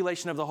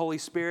 Manipulation of the Holy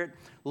Spirit.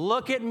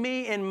 Look at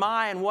me and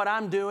what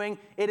I'm doing.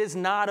 It is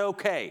not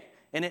okay,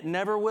 and it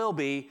never will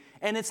be,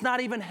 and it's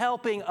not even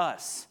helping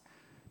us.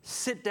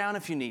 Sit down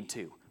if you need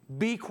to.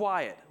 Be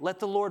quiet. Let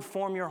the Lord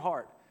form your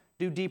heart.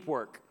 Do deep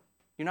work.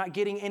 You're not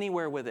getting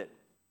anywhere with it.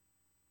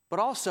 But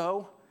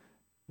also,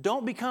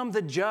 don't become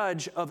the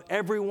judge of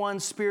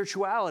everyone's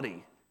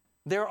spirituality.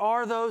 There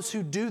are those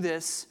who do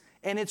this,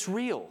 and it's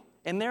real,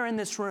 and they're in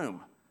this room,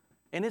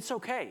 and it's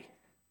okay.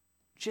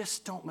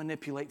 Just don't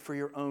manipulate for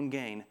your own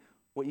gain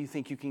what you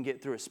think you can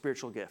get through a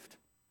spiritual gift.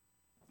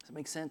 Does that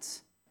make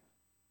sense?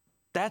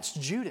 That's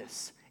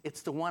Judas.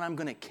 It's the one I'm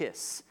going to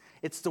kiss.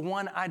 It's the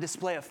one I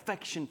display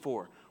affection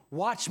for.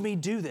 Watch me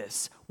do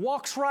this.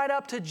 Walks right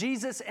up to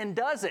Jesus and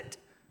does it.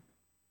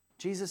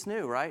 Jesus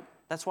knew, right?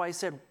 That's why he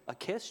said, a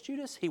kiss,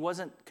 Judas? He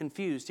wasn't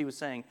confused. He was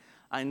saying,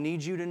 I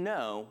need you to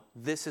know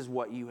this is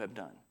what you have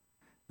done.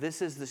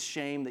 This is the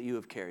shame that you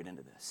have carried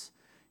into this.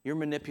 You're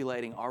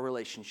manipulating our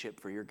relationship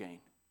for your gain.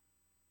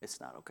 It's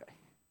not okay.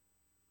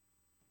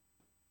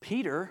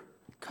 Peter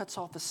cuts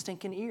off a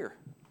stinking ear.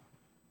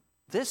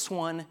 This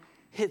one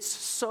hits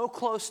so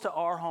close to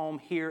our home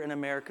here in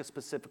America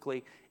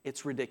specifically,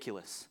 it's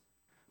ridiculous.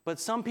 But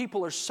some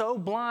people are so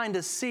blind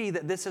to see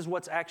that this is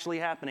what's actually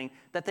happening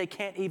that they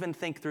can't even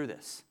think through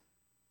this.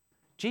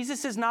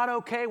 Jesus is not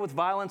okay with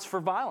violence for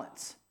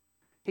violence.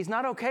 He's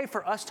not okay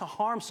for us to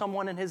harm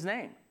someone in his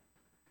name.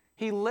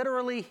 He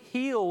literally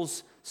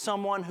heals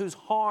someone who's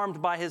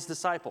harmed by his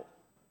disciple.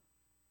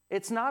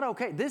 It's not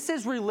okay. This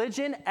is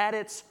religion at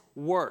its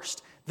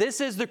worst.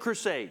 This is the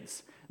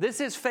Crusades.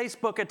 This is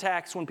Facebook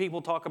attacks when people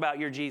talk about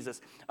your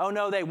Jesus. Oh,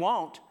 no, they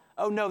won't.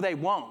 Oh, no, they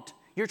won't.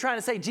 You're trying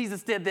to say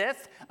Jesus did this.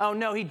 Oh,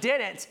 no, he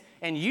didn't.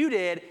 And you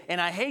did.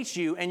 And I hate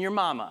you and your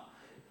mama.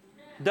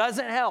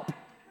 Doesn't help.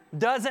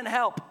 Doesn't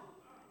help.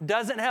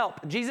 Doesn't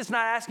help. Jesus is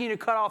not asking you to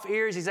cut off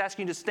ears. He's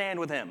asking you to stand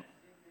with him.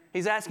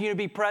 He's asking you to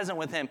be present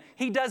with him.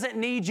 He doesn't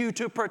need you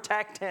to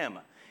protect him.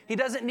 He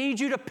doesn't need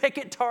you to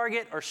picket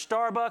Target or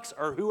Starbucks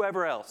or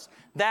whoever else.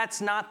 That's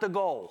not the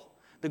goal.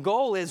 The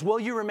goal is, will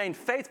you remain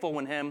faithful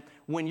with him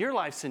when your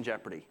life's in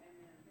jeopardy?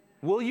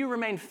 Will you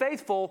remain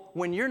faithful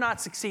when you're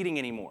not succeeding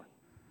anymore?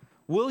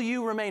 Will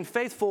you remain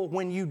faithful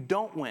when you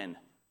don't win?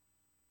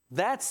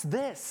 That's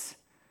this.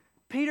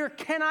 Peter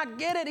cannot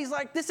get it. He's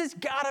like, this has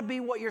got to be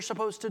what you're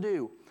supposed to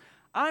do.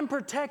 I'm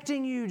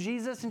protecting you,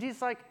 Jesus. And Jesus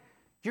is like,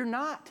 you're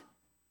not.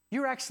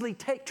 You're actually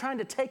trying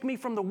to take me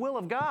from the will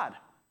of God.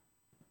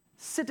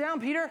 Sit down,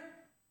 Peter.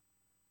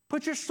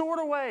 Put your sword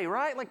away,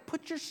 right? Like,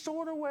 put your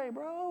sword away,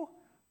 bro.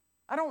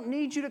 I don't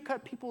need you to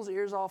cut people's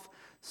ears off.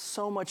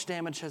 So much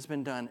damage has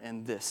been done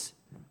in this.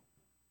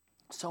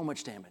 So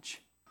much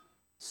damage.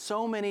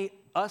 So many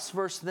us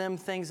versus them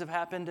things have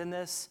happened in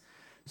this.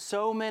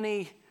 So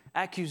many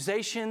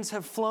accusations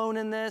have flown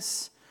in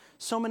this.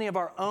 So many of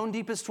our own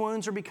deepest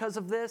wounds are because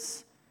of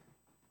this.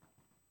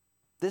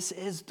 This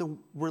is the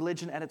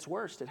religion at its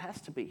worst. It has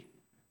to be.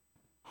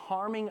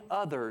 Harming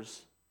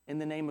others in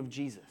the name of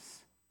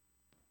Jesus.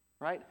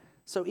 Right?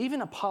 So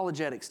even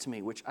apologetics to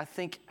me, which I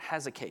think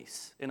has a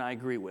case, and I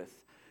agree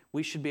with,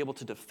 we should be able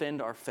to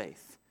defend our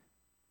faith,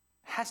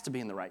 has to be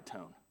in the right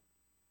tone.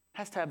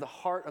 Has to have the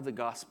heart of the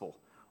gospel.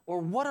 Or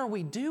what are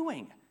we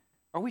doing?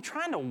 Are we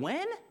trying to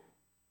win?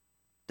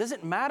 Does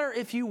it matter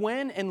if you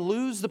win and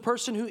lose the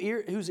person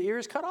whose ear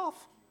is cut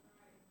off?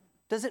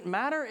 Does it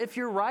matter if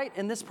you're right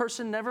and this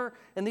person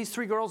and these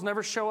 3 girls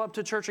never show up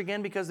to church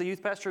again because the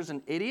youth pastor is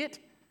an idiot?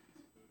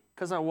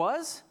 Because I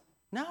was?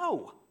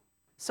 No.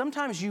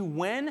 Sometimes you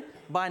win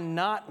by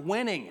not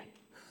winning.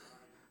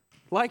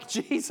 Like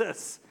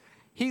Jesus.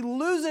 He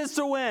loses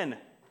to win.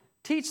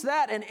 Teach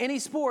that in any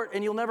sport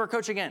and you'll never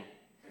coach again.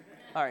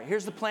 All right,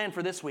 here's the plan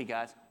for this week,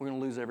 guys. We're going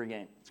to lose every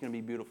game. It's going to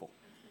be beautiful.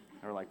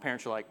 Or like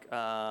parents are like,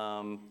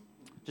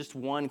 just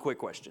one quick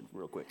question,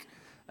 real quick.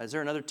 Is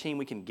there another team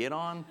we can get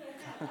on?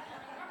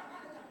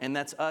 And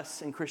that's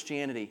us in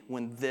Christianity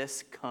when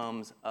this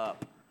comes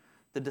up.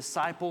 The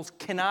disciples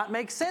cannot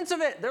make sense of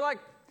it. They're like,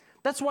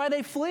 that's why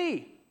they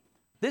flee.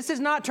 This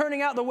is not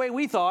turning out the way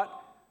we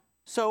thought.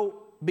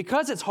 So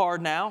because it's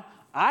hard now,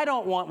 I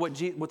don't want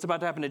what's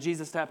about to happen to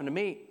Jesus to happen to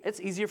me. It's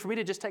easier for me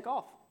to just take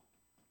off.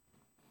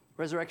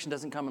 Resurrection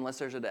doesn't come unless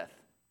there's a death.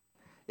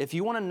 If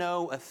you want to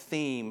know a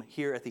theme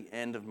here at the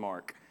end of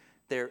Mark,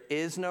 there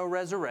is no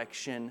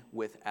resurrection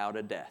without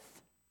a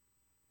death.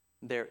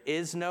 There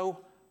is no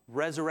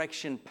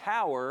resurrection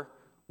power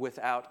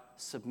without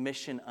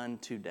submission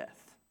unto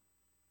death.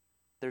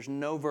 There's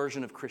no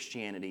version of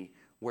Christianity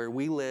where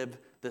we live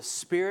the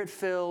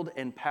Spirit-filled,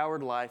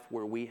 empowered life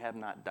where we have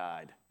not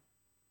died.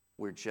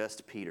 We're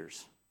just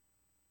Peters,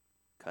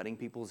 cutting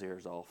people's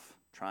ears off,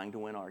 trying to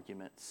win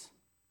arguments.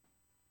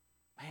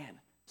 Man,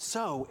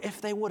 so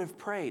if they would have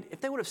prayed,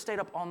 if they would have stayed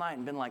up all night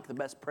and been like the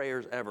best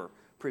prayers ever,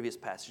 previous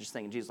passages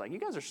thinking Jesus like, you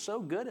guys are so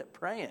good at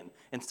praying,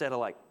 instead of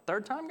like,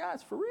 third time,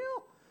 guys, for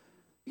real?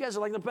 You guys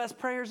are like the best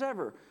prayers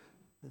ever.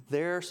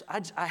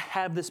 I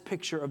have this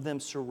picture of them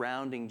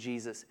surrounding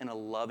Jesus in a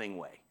loving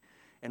way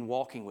and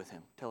walking with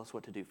him. Tell us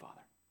what to do,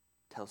 Father.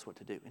 Tell us what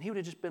to do. And he would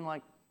have just been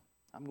like,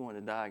 I'm going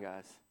to die,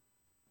 guys,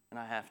 and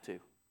I have to.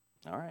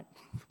 All right,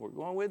 we're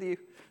going with you.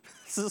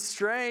 This is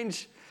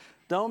strange.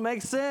 Don't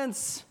make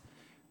sense.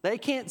 They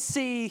can't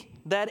see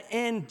that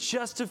in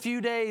just a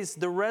few days,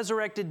 the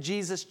resurrected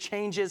Jesus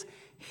changes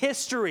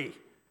history.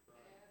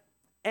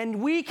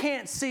 And we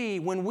can't see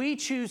when we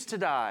choose to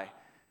die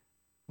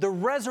the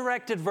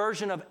resurrected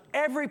version of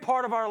every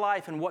part of our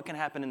life and what can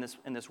happen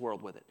in this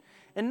world with it.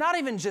 And not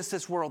even just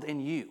this world, in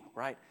you,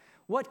 right?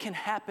 What can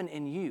happen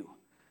in you?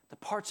 The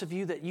parts of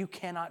you that you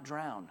cannot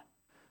drown.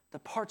 The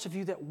parts of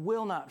you that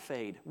will not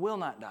fade, will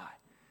not die.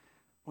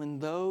 When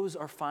those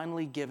are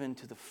finally given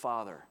to the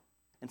Father,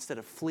 instead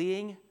of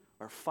fleeing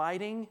or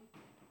fighting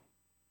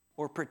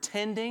or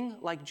pretending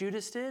like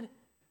Judas did,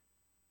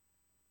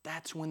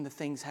 that's when the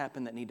things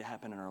happen that need to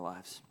happen in our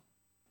lives.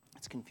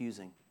 It's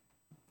confusing.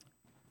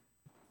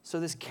 So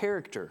this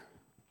character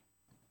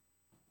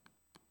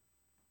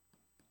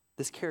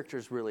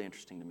is really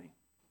interesting to me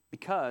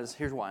because,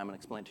 here's why, I'm going to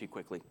explain it to you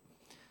quickly.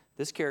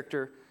 This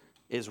character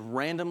is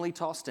randomly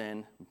tossed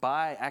in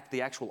by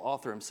the actual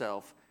author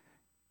himself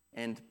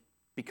and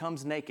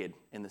becomes naked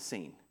in the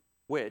scene,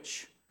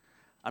 which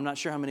I'm not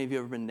sure how many of you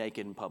have ever been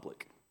naked in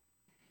public,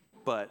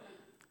 but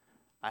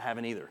I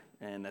haven't either,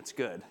 and that's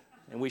good.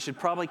 And we should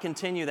probably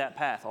continue that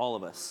path, all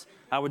of us.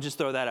 I would just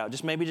throw that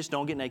out. Maybe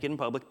don't get naked in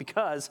public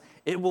because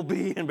it will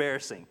be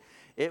embarrassing.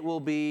 It will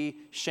be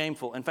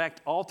shameful. In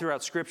fact, all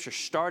throughout Scripture,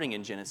 starting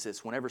in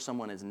Genesis, whenever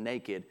someone is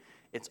naked,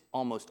 it's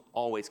almost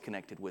always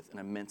connected with an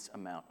immense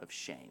amount of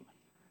shame.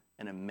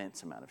 An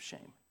immense amount of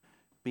shame.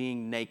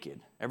 Being naked.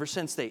 Ever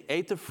since they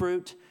ate the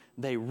fruit,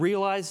 they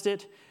realized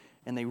it,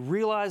 and they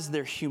realized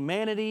their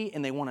humanity,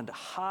 and they wanted to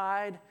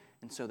hide,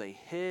 and so they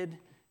hid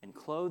in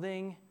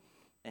clothing.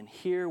 And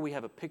here we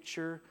have a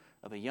picture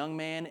of a young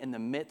man in the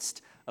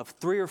midst of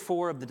 3 or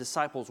 4 of the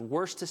disciples'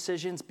 worst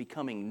decisions,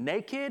 becoming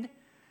naked.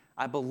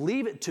 I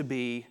believe it to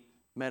be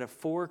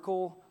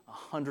metaphorical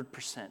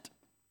 100%.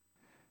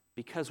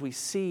 Because we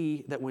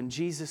see that when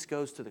Jesus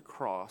goes to the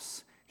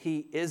cross,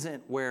 he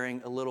isn't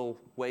wearing a little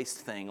waist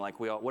thing like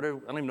we all, whatever,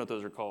 I don't even know what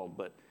those are called,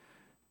 but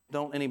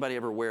don't anybody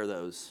ever wear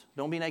those.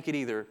 Don't be naked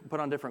either. Put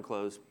on different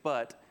clothes.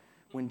 But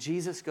when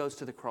Jesus goes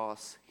to the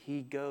cross,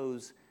 he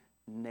goes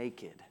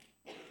naked.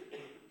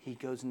 He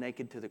goes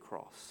naked to the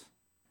cross.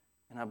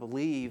 And I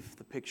believe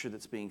the picture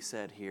that's being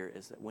said here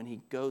is that when he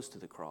goes to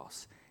the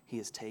cross, he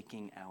is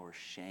taking our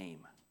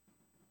shame.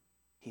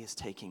 He is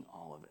taking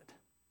all of it.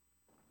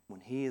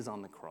 When he is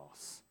on the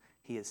cross,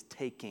 he is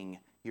taking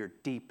your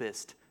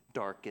deepest,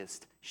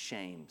 darkest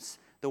shames.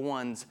 The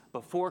ones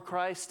before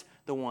Christ,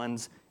 the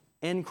ones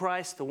in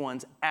Christ, the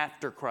ones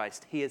after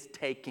Christ. He is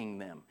taking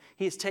them.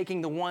 He is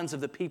taking the ones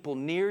of the people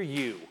near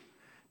you.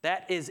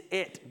 That is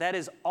it. That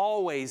is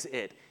always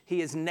it.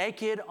 He is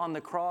naked on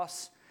the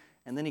cross,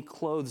 and then he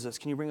clothes us.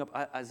 Can you bring up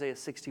Isaiah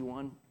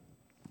 61?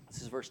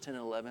 This is verse 10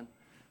 and 11.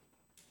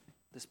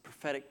 This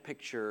prophetic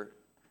picture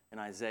in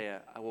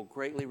Isaiah, I will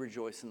greatly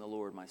rejoice in the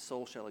Lord. My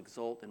soul shall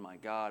exult in my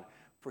God,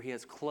 for he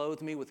has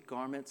clothed me with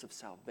garments of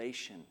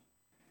salvation.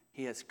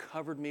 He has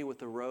covered me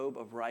with a robe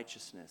of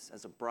righteousness.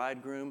 As a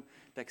bridegroom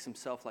decks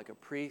himself like a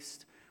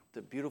priest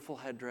with a beautiful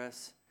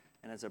headdress,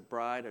 and as a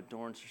bride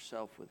adorns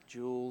herself with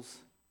jewels.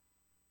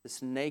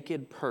 This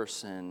naked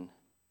person,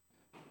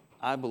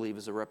 I believe,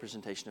 is a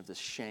representation of the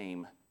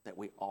shame that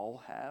we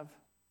all have,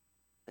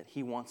 that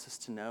he wants us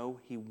to know.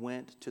 He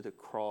went to the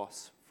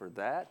cross for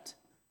that,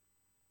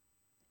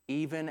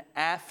 even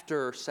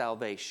after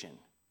salvation,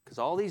 because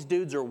all these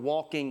dudes are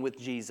walking with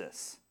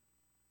Jesus.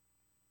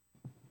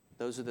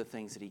 Those are the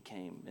things that he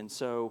came. And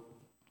so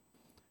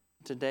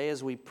today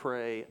as we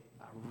pray,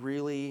 I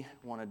really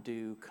want to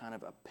do kind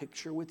of a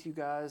picture with you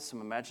guys,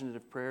 some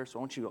imaginative prayer. So I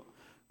want you to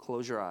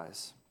close your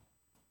eyes.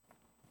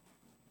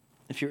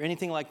 If you're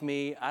anything like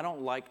me, I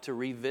don't like to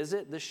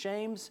revisit the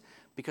shames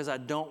because I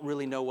don't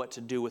really know what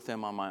to do with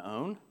them on my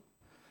own.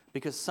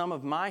 Because some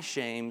of my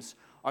shames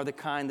are the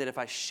kind that if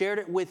I shared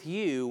it with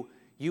you,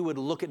 you would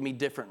look at me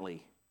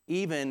differently,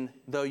 even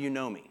though you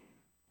know me.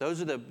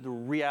 Those are the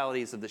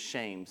realities of the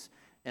shames.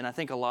 And I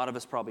think a lot of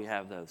us probably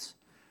have those.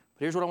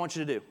 But here's what I want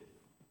you to do.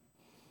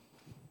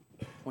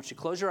 I want you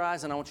to close your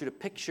eyes, and I want you to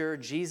picture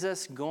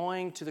Jesus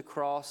going to the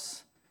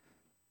cross.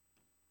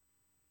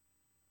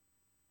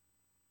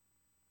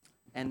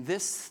 And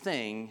this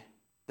thing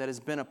that has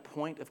been a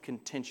point of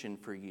contention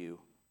for you,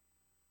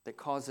 that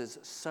causes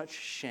such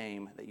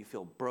shame that you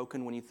feel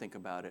broken when you think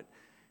about it,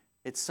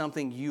 it's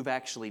something you've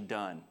actually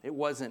done. It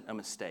wasn't a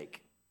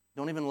mistake.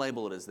 Don't even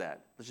label it as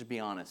that. Let's just be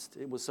honest.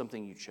 It was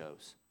something you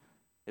chose,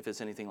 if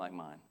it's anything like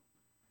mine.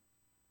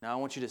 Now I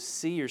want you to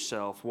see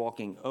yourself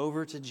walking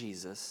over to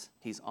Jesus.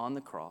 He's on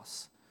the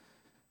cross.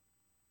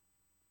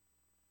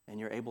 And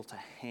you're able to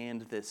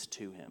hand this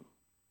to him.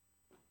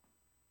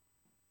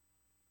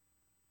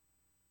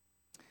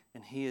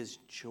 And he is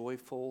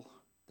joyful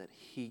that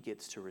he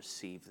gets to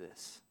receive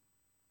this.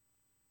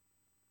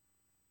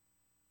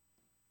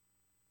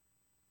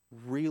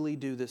 Really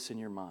do this in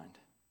your mind.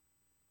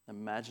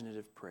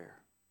 Imaginative prayer.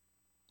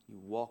 You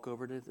walk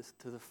over to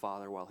the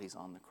Father while he's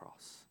on the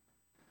cross.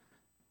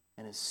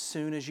 And as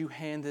soon as you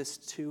hand this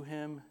to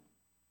him,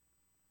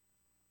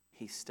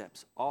 he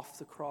steps off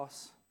the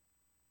cross.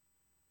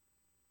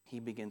 He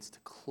begins to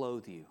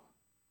clothe you.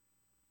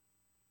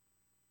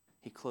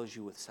 He clothes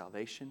you with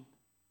salvation,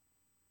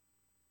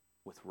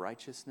 with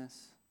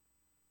righteousness,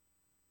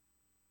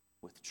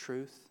 with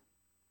truth.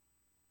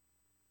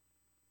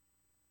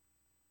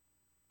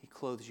 He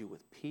clothes you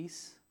with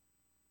peace,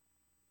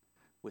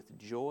 with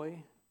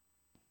joy,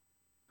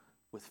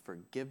 with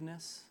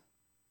forgiveness.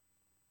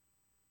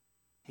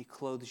 He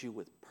clothes you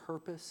with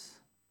purpose.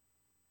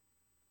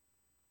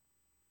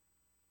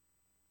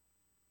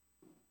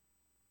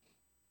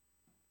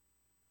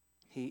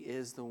 He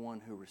is the one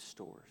who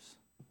restores.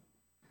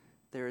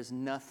 There is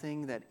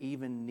nothing that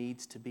even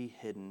needs to be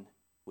hidden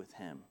with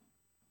him.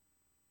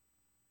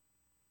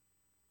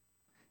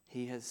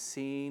 He has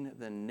seen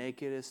the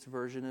nakedest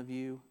version of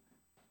you.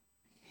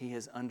 He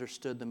has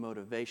understood the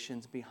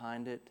motivations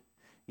behind it.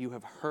 You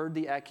have heard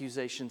the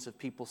accusations of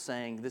people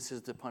saying, this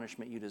is the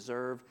punishment you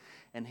deserve.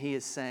 And he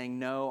is saying,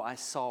 no, I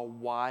saw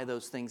why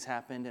those things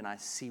happened, and I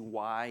see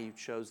why you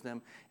chose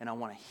them, and I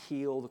want to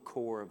heal the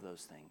core of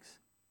those things.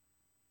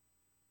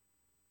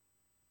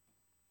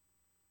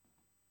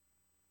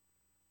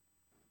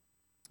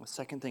 The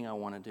second thing I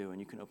want to do, and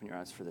you can open your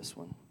eyes for this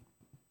one,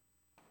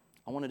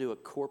 I want to do a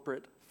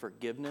corporate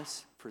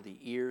forgiveness for the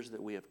ears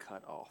that we have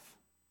cut off.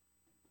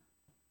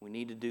 We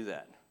need to do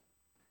that.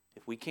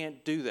 If we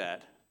can't do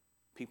that,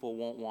 people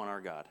won't want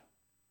our God.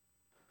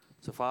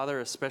 So, Father,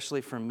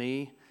 especially for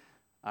me,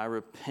 I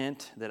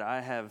repent that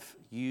I have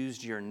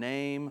used your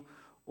name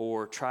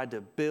or tried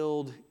to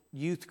build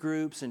youth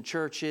groups and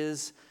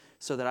churches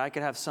so that I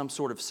could have some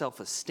sort of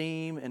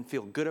self-esteem and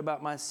feel good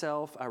about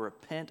myself. I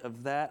repent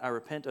of that. I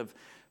repent of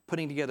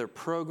putting together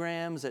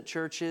programs at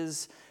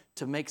churches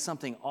to make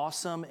something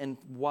awesome, and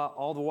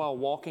all the while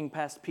walking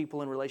past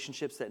people in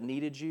relationships that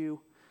needed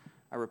you.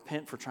 I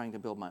repent for trying to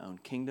build my own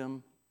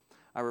kingdom.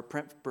 I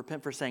repent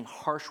for saying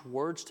harsh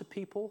words to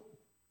people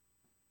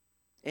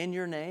in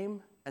your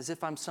name as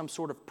if I'm some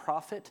sort of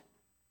prophet,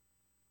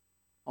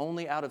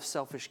 only out of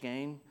selfish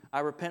gain.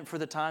 I repent for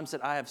the times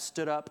that I have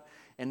stood up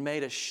and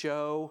made a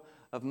show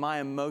of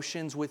my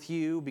emotions with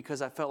you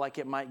because I felt like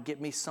it might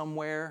get me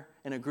somewhere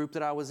in a group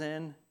that I was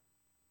in.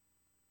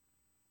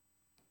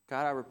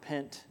 God, I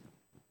repent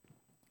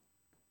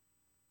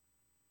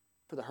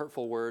for the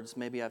hurtful words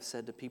maybe I've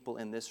said to people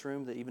in this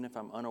room that even if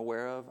I'm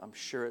unaware of, I'm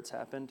sure it's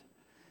happened.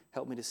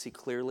 Help me to see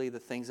clearly the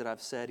things that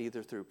I've said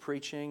either through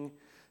preaching,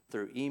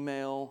 through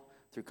email,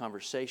 through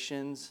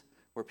conversations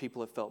where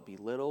people have felt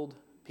belittled,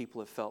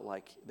 people have felt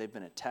like they've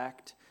been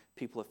attacked,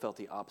 people have felt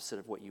the opposite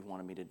of what you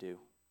wanted me to do.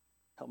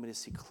 Help me to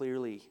see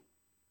clearly,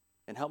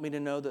 and help me to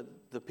know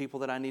that the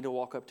people that I need to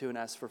walk up to and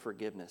ask for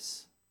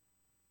forgiveness.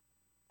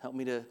 Help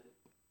me to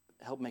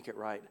make it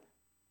right.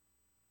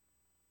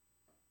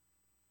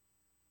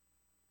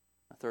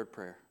 My third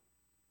prayer.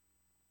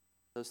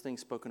 Those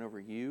things spoken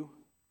over you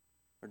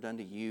or done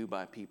to you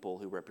by people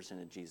who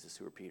represented Jesus,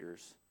 who were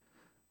Peter's.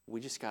 We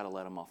just got to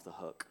let them off the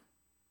hook.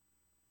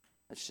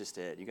 That's just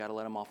it. You got to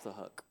let them off the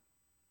hook.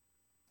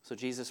 So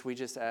Jesus, we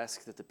just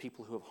ask that the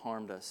people who have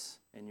harmed us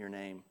in your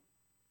name,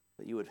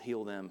 that you would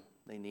heal them.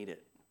 They need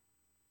it.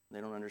 They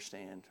don't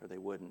understand, or they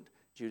wouldn't.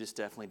 Judas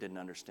definitely didn't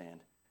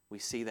understand. We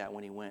see that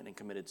when he went and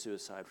committed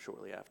suicide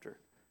shortly after.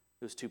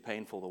 It was too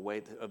painful. The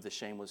weight of the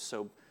shame was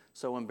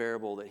so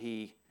unbearable that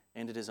he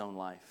ended his own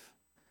life.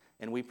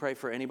 And we pray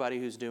for anybody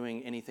who's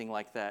doing anything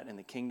like that in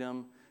the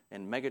kingdom,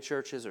 in mega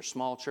churches or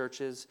small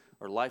churches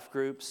or life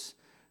groups,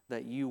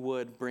 that you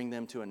would bring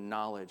them to a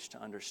knowledge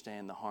to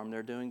understand the harm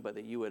they're doing, but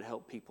that you would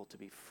help people to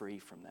be free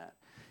from that.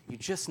 You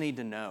just need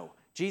to know.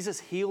 Jesus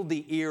healed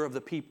the ear of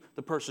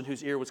the person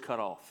whose ear was cut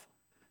off.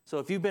 So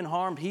if you've been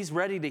harmed, he's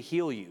ready to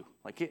heal you.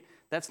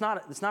 It's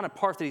not a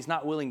part that he's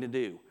not willing to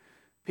do.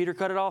 Peter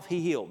cut it off,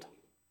 he healed.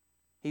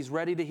 He's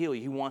ready to heal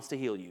you. He wants to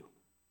heal you.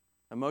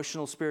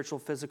 Emotional, spiritual,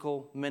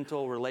 physical,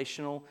 mental,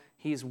 relational.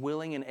 He's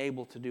willing and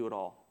able to do it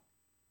all.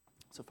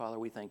 So, Father,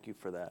 we thank you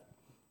for that.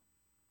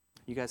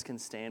 You guys can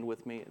stand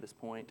with me at this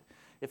point.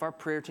 If our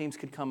prayer teams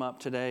could come up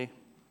today.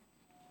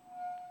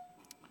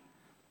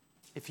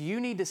 If you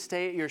need to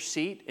stay at your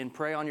seat and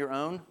pray on your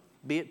own,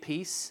 be at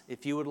peace.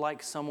 If you would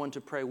like someone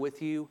to pray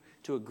with you,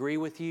 to agree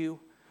with you,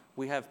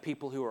 we have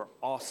people who are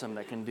awesome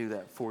that can do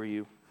that for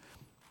you.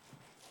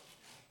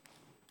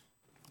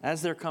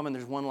 As they're coming,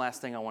 there's one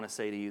last thing I want to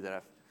say to you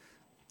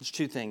there's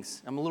two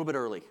things. I'm a little bit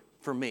early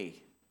for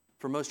me.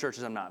 For most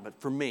churches, I'm not, but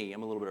for me,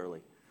 I'm a little bit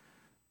early.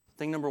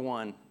 Thing number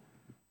one,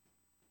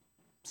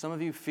 some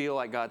of you feel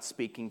like God's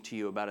speaking to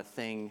you about a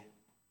thing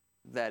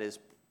that is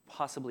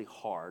possibly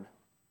hard,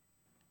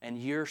 and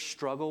your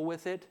struggle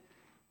with it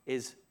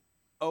is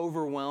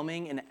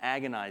overwhelming and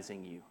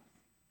agonizing you.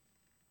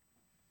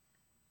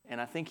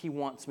 And I think he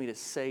wants me to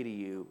say to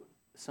you,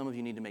 some of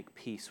you need to make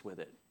peace with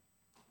it,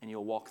 and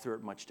you'll walk through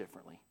it much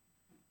differently.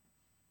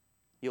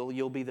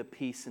 You'll be the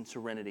peace and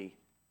serenity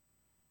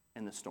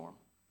in the storm.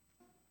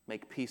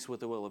 Make peace with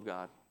the will of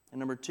God. And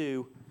number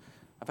two,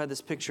 I've had this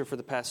picture for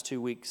the past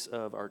 2 weeks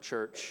of our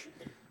church.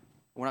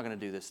 We're not going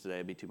to do this today,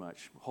 it'd be too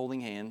much.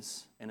 Holding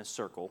hands in a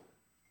circle.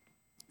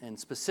 And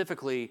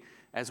specifically,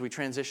 as we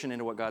transition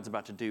into what God's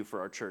about to do for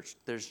our church,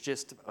 there's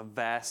just a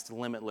vast,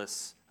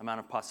 limitless amount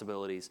of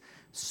possibilities.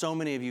 So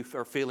many of you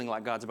are feeling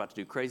like God's about to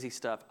do crazy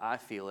stuff. I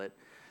feel it.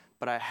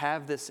 But I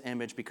have this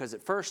image because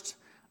at first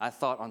I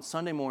thought on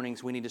Sunday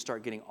mornings we need to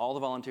start getting all the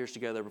volunteers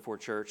together before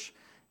church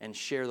and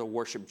share the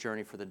worship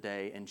journey for the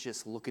day and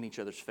just look in each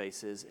other's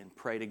faces and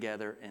pray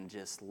together and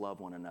just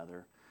love one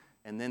another.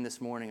 And then this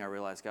morning I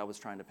realized God was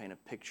trying to paint a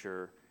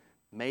picture,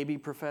 maybe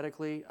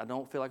prophetically. I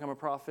don't feel like I'm a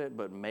prophet,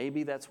 but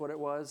maybe that's what it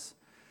was.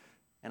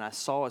 And I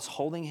saw us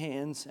holding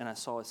hands and I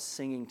saw us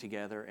singing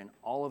together, and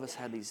all of us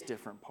had these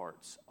different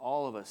parts.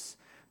 All of us.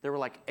 There were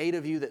like 8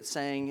 of you that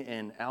sang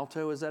in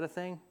alto. Is that a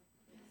thing?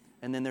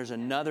 And then there's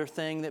another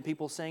thing that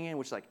people sing in,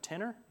 which is like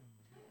tenor.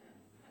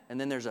 And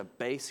then there's a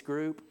bass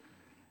group.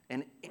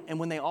 And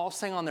when they all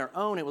sang on their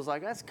own, it was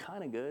like, that's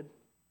kind of good.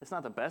 It's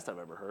not the best I've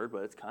ever heard,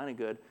 but it's kind of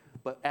good.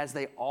 But as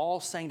they all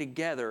sang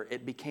together,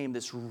 it became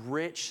this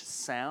rich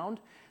sound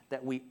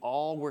that we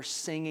all were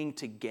singing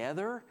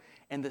together,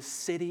 and the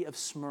city of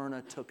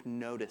Smyrna took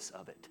notice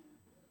of it.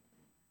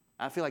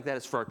 I feel like that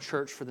is for our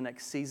church for the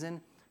next season.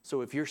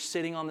 So if you're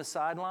sitting on the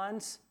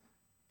sidelines,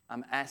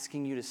 I'm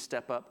asking you to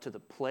step up to the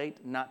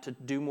plate, not to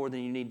do more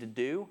than you need to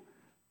do,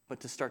 but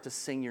to start to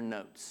sing your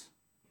notes.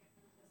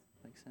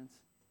 Make sense?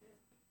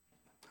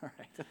 All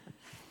right.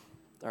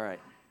 All right.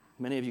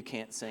 Many of you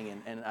can't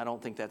sing, and I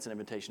don't think that's an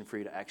invitation for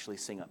you to actually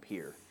sing up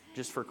here,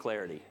 just for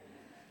clarity.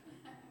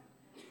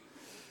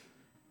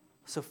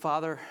 So,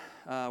 Father,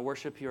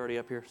 worship, you're already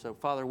up here. So,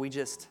 Father,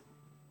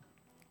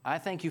 I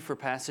thank you for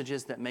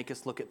passages that make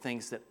us look at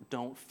things that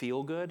don't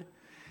feel good.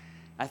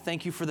 I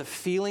thank you for the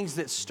feelings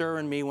that stir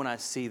in me when I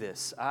see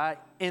this. I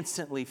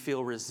instantly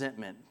feel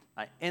resentment.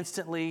 I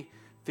instantly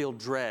feel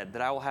dread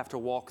that I will have to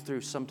walk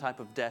through some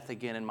type of death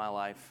again in my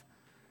life.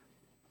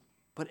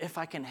 But if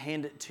I can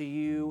hand it to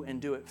you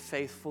and do it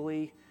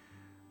faithfully,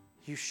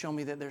 you show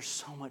me that there's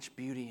so much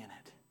beauty in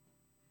it.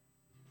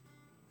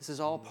 This is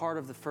all part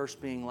of the first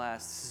being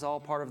last. This is all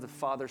part of the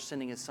Father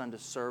sending His Son to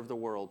serve the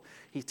world.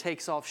 He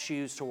takes off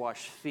shoes to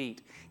wash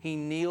feet. He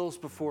kneels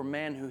before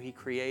man who He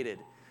created.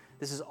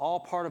 This is all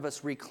part of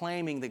us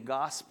reclaiming the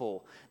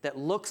gospel that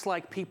looks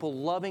like people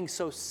loving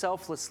so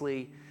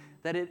selflessly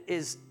that it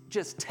is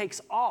just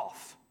takes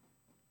off.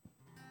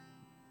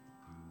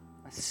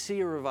 I see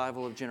a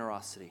revival of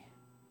generosity.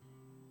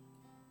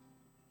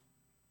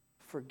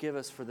 Forgive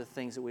us for the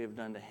things that we have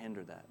done to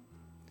hinder that.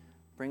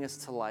 Bring us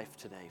to life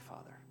today,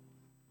 Father.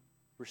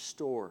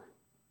 Restore,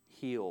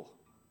 heal,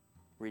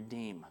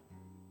 redeem.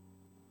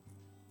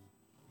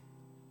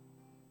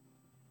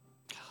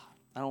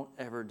 I don't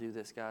ever do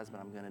this, guys, but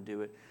I'm going to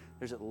do it.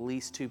 There's at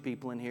least 2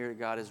 people in here that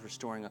God is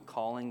restoring a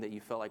calling that you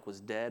felt like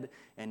was dead,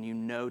 and you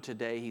know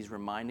today He's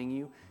reminding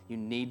you. You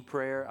need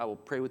prayer. I will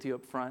pray with you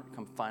up front.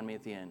 Come find me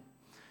at the end.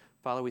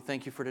 Father, we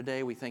thank you for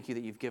today. We thank you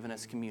that you've given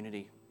us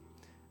community.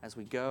 As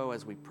we go,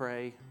 as we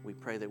pray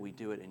that we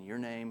do it in your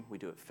name. We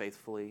do it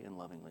faithfully and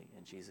lovingly.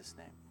 In Jesus'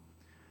 name.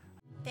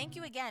 Thank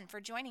you again for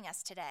joining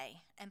us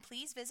today, and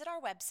please visit our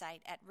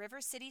website at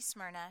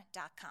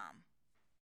rivercitysmyrna.com.